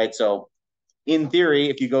 Right. So in theory,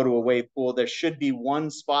 if you go to a wave pool, there should be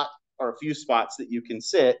one spot or a few spots that you can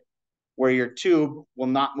sit where your tube will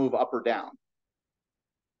not move up or down.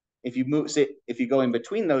 If you go in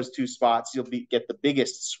between those two spots, you'll get the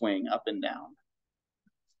biggest swing up and down.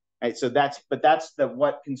 Right. So that's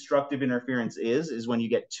what constructive interference is when you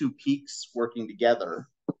get two peaks working together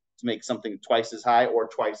to make something twice as high or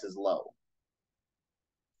twice as low.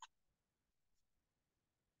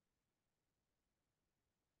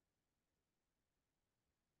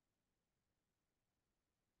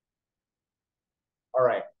 All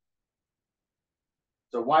right.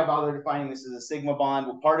 So why bother defining this as a sigma bond?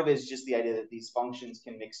 Well, part of it is just the idea that these functions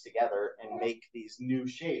can mix together and make these new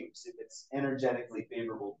shapes if it's energetically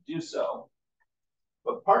favorable to do so.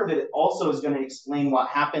 But part of it also is going to explain what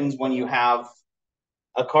happens when you have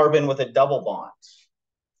a carbon with a double bond.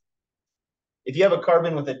 If you have a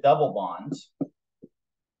carbon with a double bond,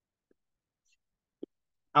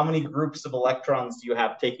 how many groups of electrons do you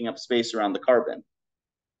have taking up space around the carbon?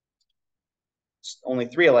 Just only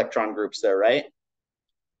 3 electron groups there, right?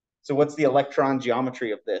 So what's the electron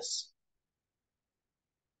geometry of this?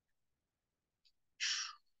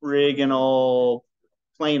 Trigonal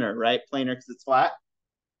planar, right? Planar because it's flat.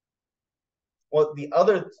 Well, the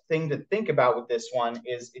other thing to think about with this one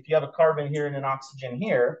is if you have a carbon here and an oxygen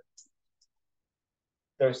here,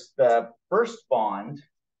 there's the first bond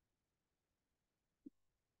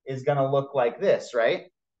is going to look like this,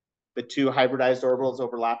 right? The two hybridized orbitals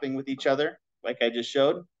overlapping with each other, like I just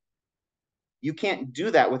showed. You can't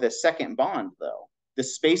do that with a second bond, though. The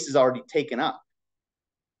space is already taken up.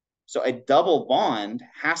 So a double bond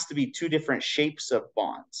has to be 2 different shapes of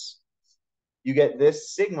bonds. You get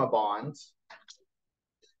this sigma bond,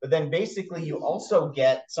 but then basically you also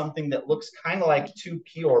get something that looks kind of like 2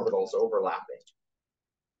 p orbitals overlapping.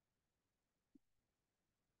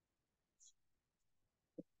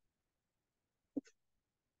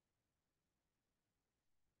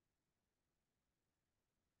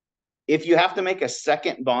 If you have to make a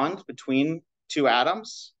second bond between 2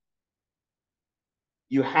 atoms,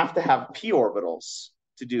 you have to have p orbitals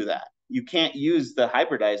to do that. You can't use the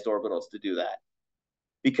hybridized orbitals to do that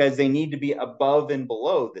because they need to be above and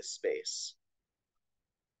below this space.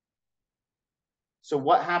 So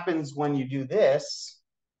what happens when you do this?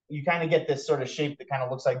 You kind of get this sort of shape that kind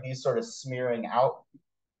of looks like these sort of smearing out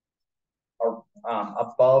or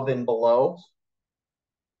above and below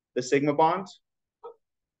the sigma bond.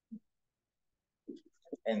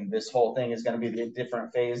 And this whole thing is going to be a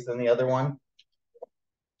different phase than the other one.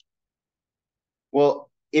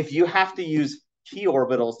 Well, if you have to use p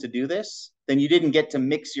orbitals to do this, then you didn't get to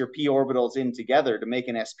mix your p orbitals in together to make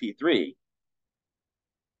an sp3.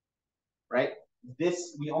 Right?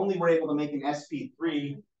 We only were able to make an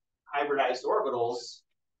sp3 hybridized orbitals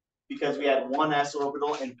because we had 1 s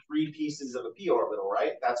orbital and 3 pieces of a p orbital,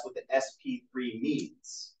 right? That's what the sp3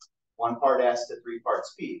 means. 1 part s to 3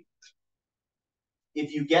 parts p.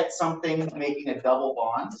 If you get something making a double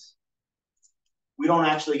bond, we don't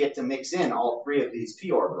actually get to mix in all 3 of these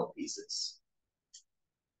p orbital pieces.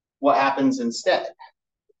 What happens instead?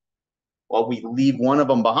 Well, we leave one of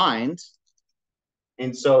them behind.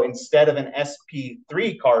 And so instead of an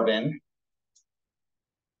sp3 carbon,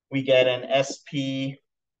 we get an sp.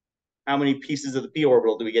 How many pieces of the p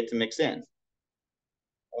orbital do we get to mix in?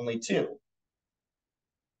 Only 2.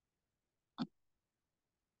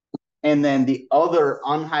 And then the other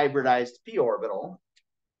unhybridized p orbital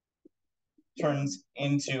turns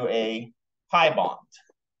into a pi bond.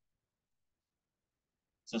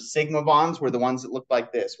 So sigma bonds were the ones that looked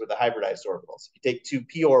like this, were the hybridized orbitals. If you take 2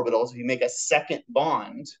 p orbitals, if you make a second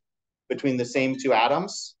bond between the same 2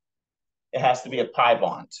 atoms, it has to be a pi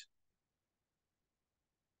bond.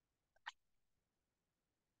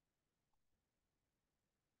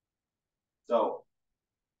 So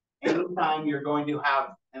anytime you're going to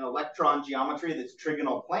have an electron geometry that's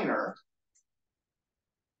trigonal planar,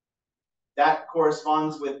 that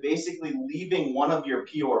corresponds with basically leaving one of your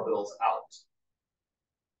p orbitals out.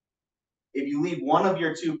 If you leave one of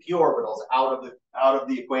your 2 p orbitals out of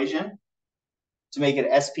the equation to make it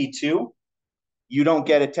sp2, you don't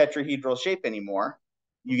get a tetrahedral shape anymore.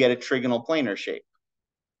 You get a trigonal planar shape.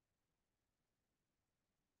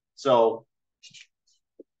 So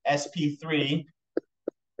sp3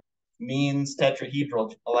 means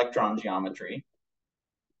tetrahedral electron geometry.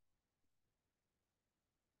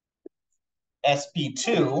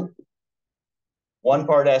 sp2, 1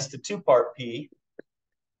 part s to 2 part p,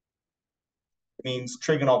 means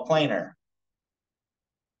trigonal planar.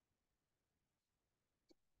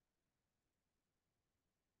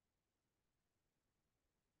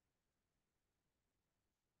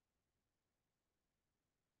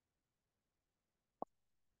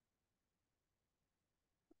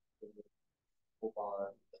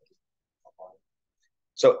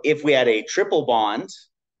 So if we had a triple bond,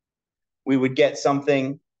 we would get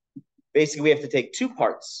something, basically we have to take two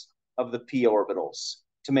parts of the p orbitals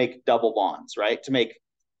to make double bonds, right? To make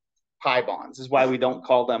pi bonds. This is why we don't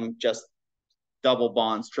call them just double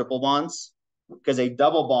bonds, triple bonds, because a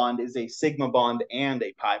double bond is a sigma bond and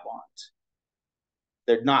a pi bond.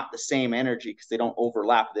 They're not the same energy because they don't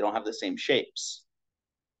overlap. They don't have the same shapes.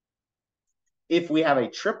 If we have a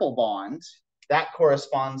triple bond, that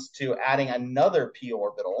corresponds to adding another p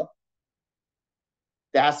orbital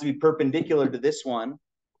that has to be perpendicular to this one,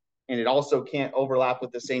 and it also can't overlap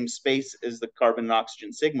with the same space as the carbon and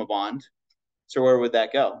oxygen sigma bond. So where would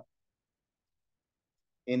that go?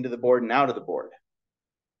 Into the board and out of the board.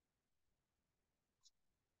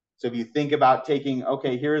 So if you think about taking,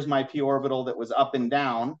 okay, here's my p orbital that was up and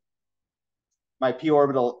down, my p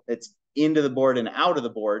orbital that's into the board and out of the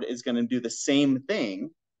board is going to do the same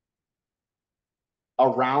thing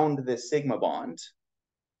around this sigma bond.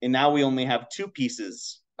 And now we only have two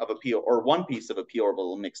pieces of a p, or one piece of a p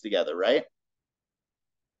orbital mixed together, right?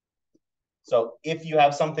 So if you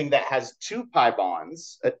have something that has two pi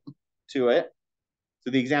bonds to it, so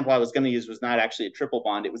the example I was going to use was not actually a triple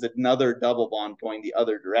bond, it was another double bond going the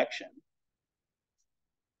other direction.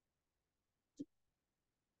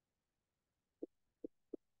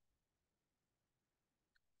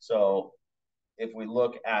 So if we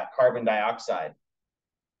look at carbon dioxide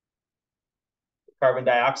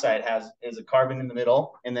is a carbon in the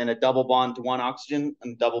middle and then a double bond to one oxygen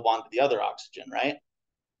and a double bond to the other oxygen, right?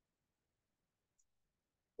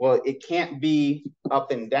 Well, it can't be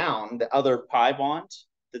up and down. The other pi bond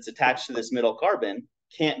that's attached to this middle carbon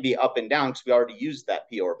can't be up and down because we already used that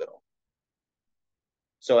p orbital.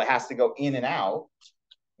 So it has to go in and out.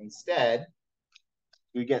 Instead,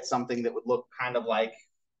 we get something that would look kind of like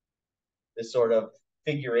this sort of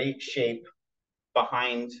figure 8 shape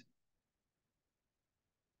behind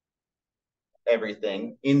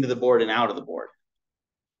everything into the board and out of the board.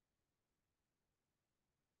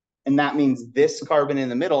 And that means this carbon in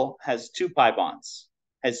the middle has two pi bonds,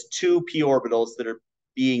 has two p orbitals that are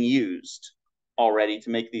being used already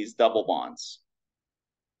to make these double bonds,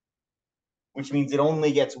 which means it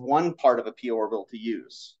only gets one part of a p orbital to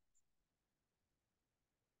use,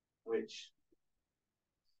 which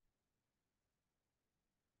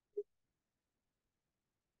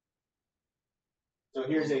so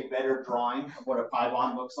here's a better drawing of what a pi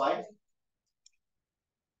bond looks like.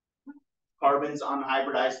 Carbon's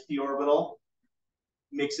unhybridized p orbital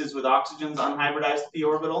mixes with oxygen's unhybridized p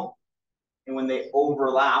orbital, and when they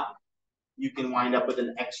overlap, you can wind up with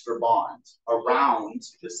an extra bond around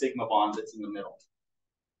the sigma bond that's in the middle.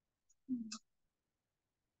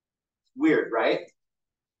 Weird, right?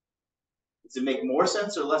 Does it make more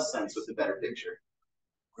sense or less sense with the better picture?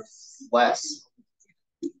 Less.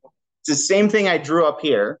 It's the same thing I drew up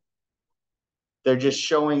here. They're just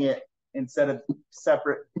showing it instead of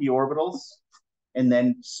separate p orbitals and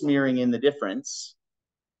then smearing in the difference.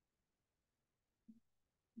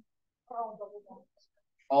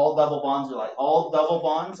 All double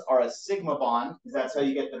bonds are a sigma bond, because that's how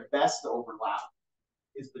you get the best overlap,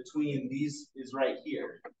 is between these, is right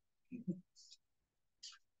here.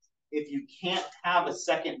 If you can't have a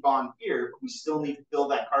second bond here, we still need to fill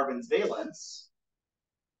that carbon's valence,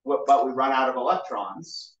 but we run out of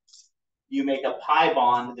electrons, you make a pi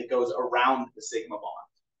bond that goes around the sigma bond.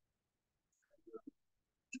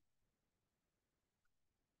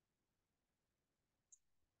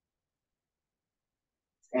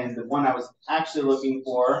 And the one I was actually looking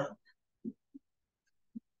for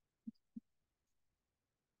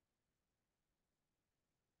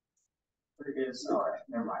is, all right,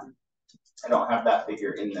 never mind. I don't have that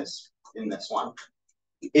figure in this one.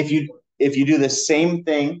 If you do the same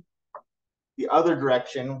thing the other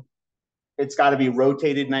direction, it's got to be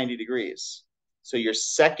rotated 90 degrees. So your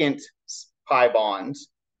second pi bond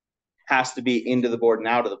has to be into the board and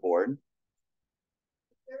out of the board.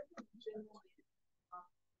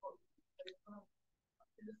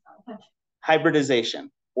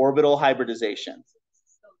 Hybridization, orbital hybridization.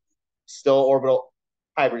 Still orbital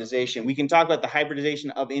hybridization. We can talk about the hybridization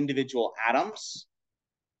of individual atoms,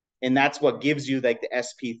 and that's what gives you like the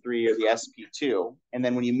sp3 or the sp2. And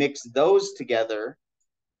then when you mix those together,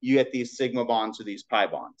 you get these sigma bonds or these pi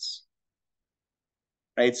bonds.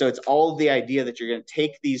 Right? So it's all the idea that you're going to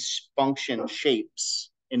take these function shapes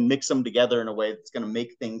and mix them together in a way that's going to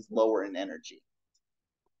make things lower in energy.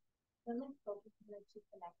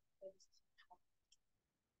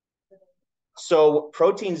 So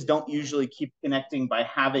proteins don't usually keep connecting by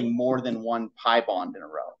having more than one pi bond in a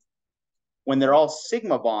row. When they're all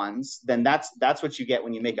sigma bonds, then that's what you get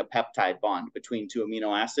when you make a peptide bond between two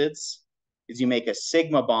amino acids, is you make a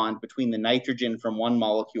sigma bond between the nitrogen from one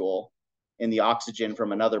molecule and the oxygen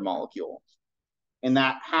from another molecule. And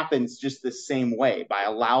that happens just the same way. By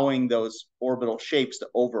allowing those orbital shapes to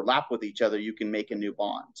overlap with each other, you can make a new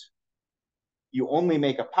bond. You only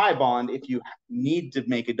make a pi bond if you need to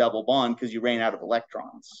make a double bond because you ran out of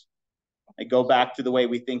electrons. I go back to the way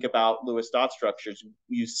we think about Lewis dot structures.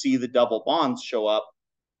 You see the double bonds show up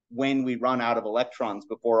when we run out of electrons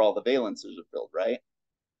before all the valences are filled, right?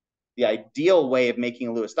 The ideal way of making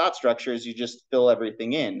a Lewis dot structure is you just fill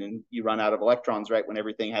everything in and you run out of electrons right when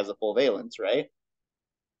everything has a full valence, right?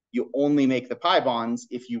 You only make the pi bonds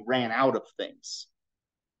if you ran out of things,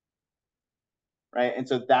 right? And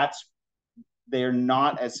so they're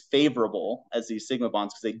not as favorable as these sigma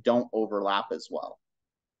bonds because they don't overlap as well.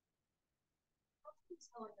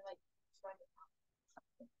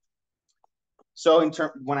 So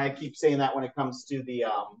when I keep saying that when it comes to the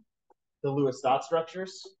Lewis dot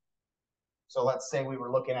structures, so let's say we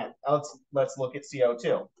were looking at, let's look at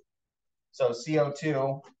CO2. So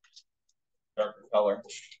CO2, darker color,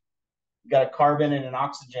 you got a carbon and an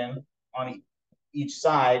oxygen on each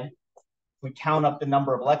side. We count up the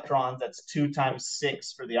number of electrons, that's 2 times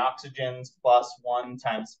 6 for the oxygens plus 1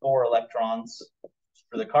 times 4 electrons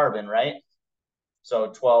for the carbon, right?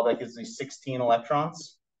 So 12, that gives me 16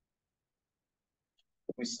 electrons.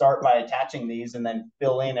 We start by attaching these and then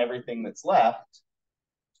fill in everything that's left.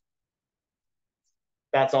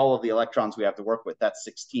 That's all of the electrons we have to work with. That's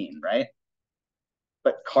 16, right?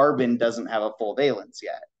 But carbon doesn't have a full valence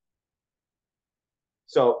yet.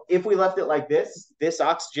 So if we left it like this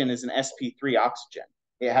oxygen is an sp3 oxygen.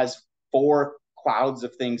 It has 4 clouds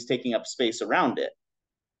of things taking up space around it.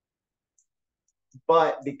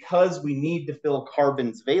 But because we need to fill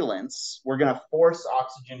carbon's valence, we're going to force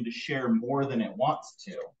oxygen to share more than it wants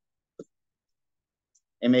to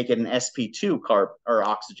and make it an sp2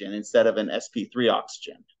 oxygen instead of an sp3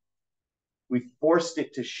 oxygen. We forced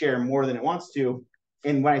it to share more than it wants to.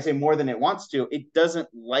 And when I say more than it wants to, it doesn't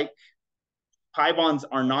like, pi bonds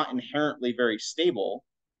are not inherently very stable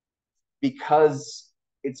because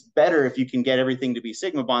it's better if you can get everything to be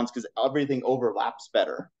sigma bonds because everything overlaps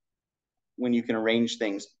better when you can arrange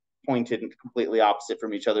things pointed and completely opposite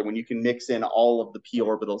from each other, when you can mix in all of the p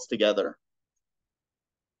orbitals together.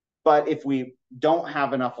 But if we don't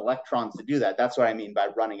have enough electrons to do that, that's what I mean by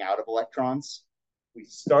running out of electrons. We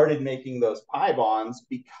started making those pi bonds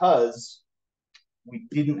because we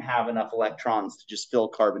didn't have enough electrons to just fill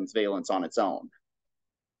carbon's valence on its own.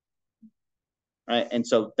 Right? And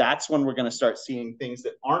so that's when we're going to start seeing things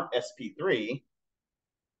that aren't sp3.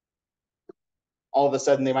 All of a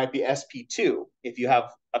sudden, they might be sp2 if you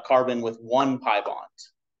have a carbon with 1 pi bond,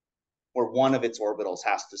 where one of its orbitals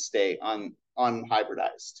has to stay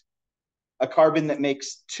unhybridized. A carbon that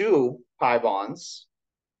makes 2 pi bonds,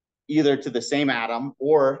 either to the same atom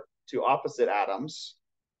or to opposite atoms,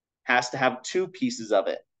 has to have 2 pieces of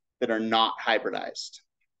it that are not hybridized.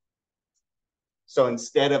 So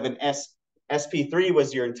instead of an sp3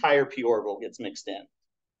 was your entire p orbital gets mixed in.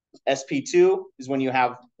 sp2 is when you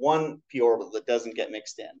have 1 p orbital that doesn't get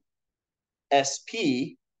mixed in.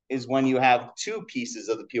 sp is when you have 2 pieces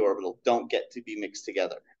of the p orbital don't get to be mixed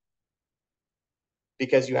together,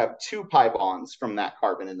 because you have 2 pi bonds from that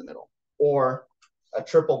carbon in the middle, or a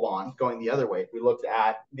triple bond going the other way. If we looked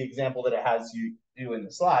at the example that it has you do in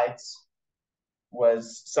the slides,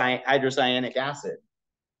 was hydrocyanic acid,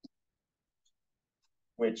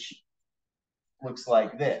 which looks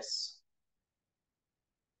like this.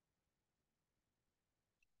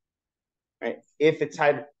 Right? If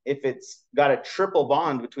it's got a triple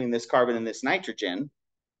bond between this carbon and this nitrogen,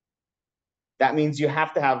 that means you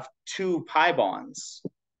have to have 2 pi bonds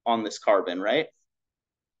on this carbon, right?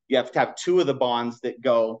 You have to have 2 of the bonds that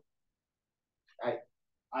go.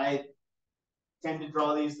 I tend to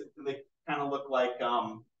draw these. They kind of look like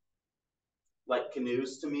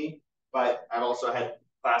canoes to me, but I've also had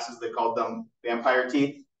classes that called them vampire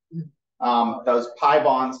teeth. Those pi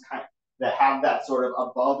bonds that have that sort of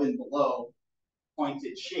above and below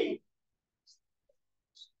pointed shape.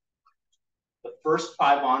 The first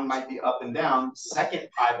pi bond might be up and down. Second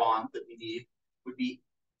pi bond that we need would be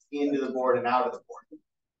into the board and out of the board.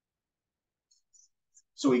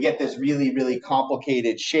 So we get this really, really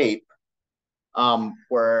complicated shape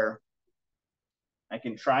where I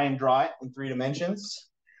can try and draw it in 3 dimensions.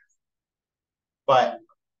 But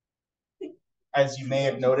as you may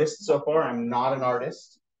have noticed so far, I'm not an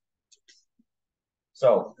artist.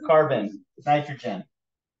 So carbon, nitrogen.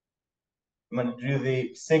 I'm going to do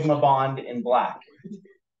the sigma bond in black.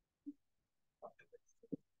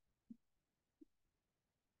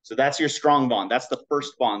 So that's your strong bond. That's the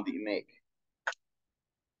first bond that you make.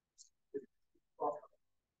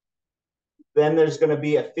 Then there's going to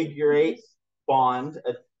be a figure 8 bond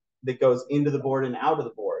that goes into the board and out of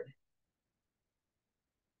the board.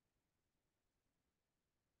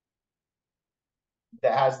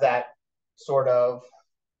 That has that sort of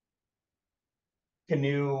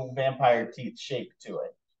canoe vampire teeth shape to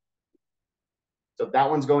it. So that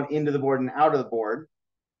one's going into the board and out of the board.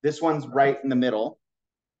 This one's right in the middle.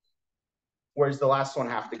 Where's the last one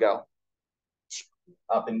have to go?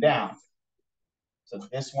 Up and down. So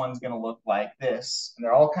this one's going to look like this. And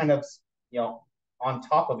they're all kind of, on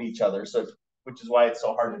top of each other. So, which is why it's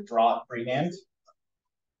so hard to draw it freehand.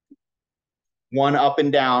 One up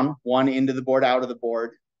and down, one into the board, out of the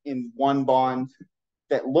board, in one bond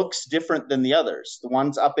that looks different than the others. The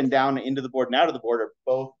ones up and down, into the board and out of the board are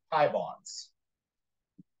both pi bonds.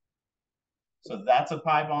 So that's a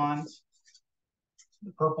pi bond.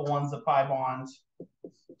 The purple one's a pi bond.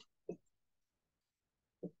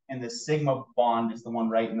 And the sigma bond is the one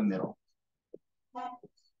right in the middle.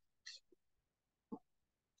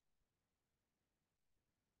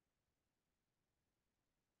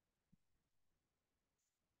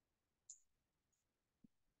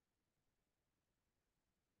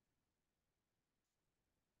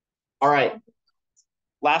 All right,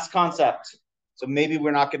 last concept. So maybe we're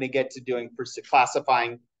not going to get to doing for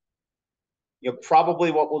classifying.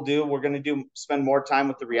 Probably what we'll do, we're going to spend more time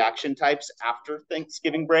with the reaction types after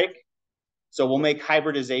Thanksgiving break. So we'll make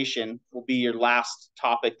hybridization will be your last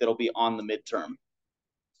topic that'll be on the midterm.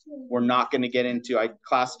 We're not going to get into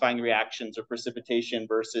classifying reactions or precipitation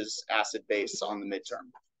versus acid base on the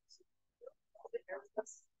midterm.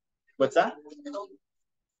 What's that?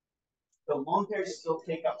 The lone pairs still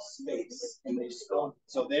take up space, and they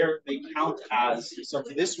count as, so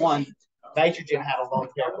for this one, nitrogen had a lone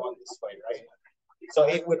pair going this way, right? So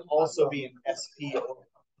it would also be an SP.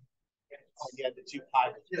 You had the 2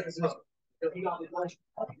 pi.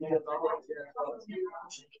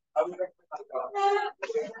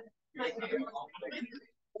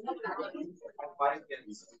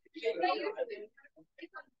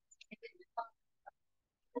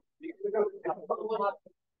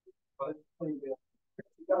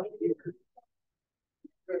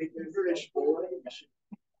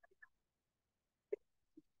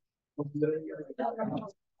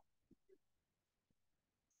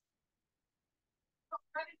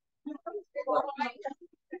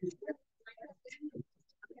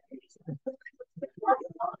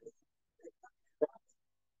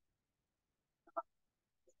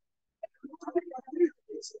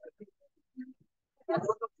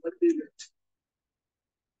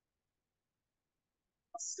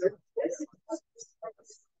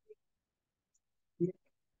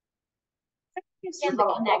 Understand the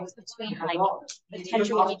connect between like the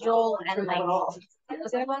tetrahedral and like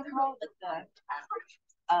what's the other one called? Like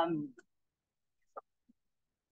the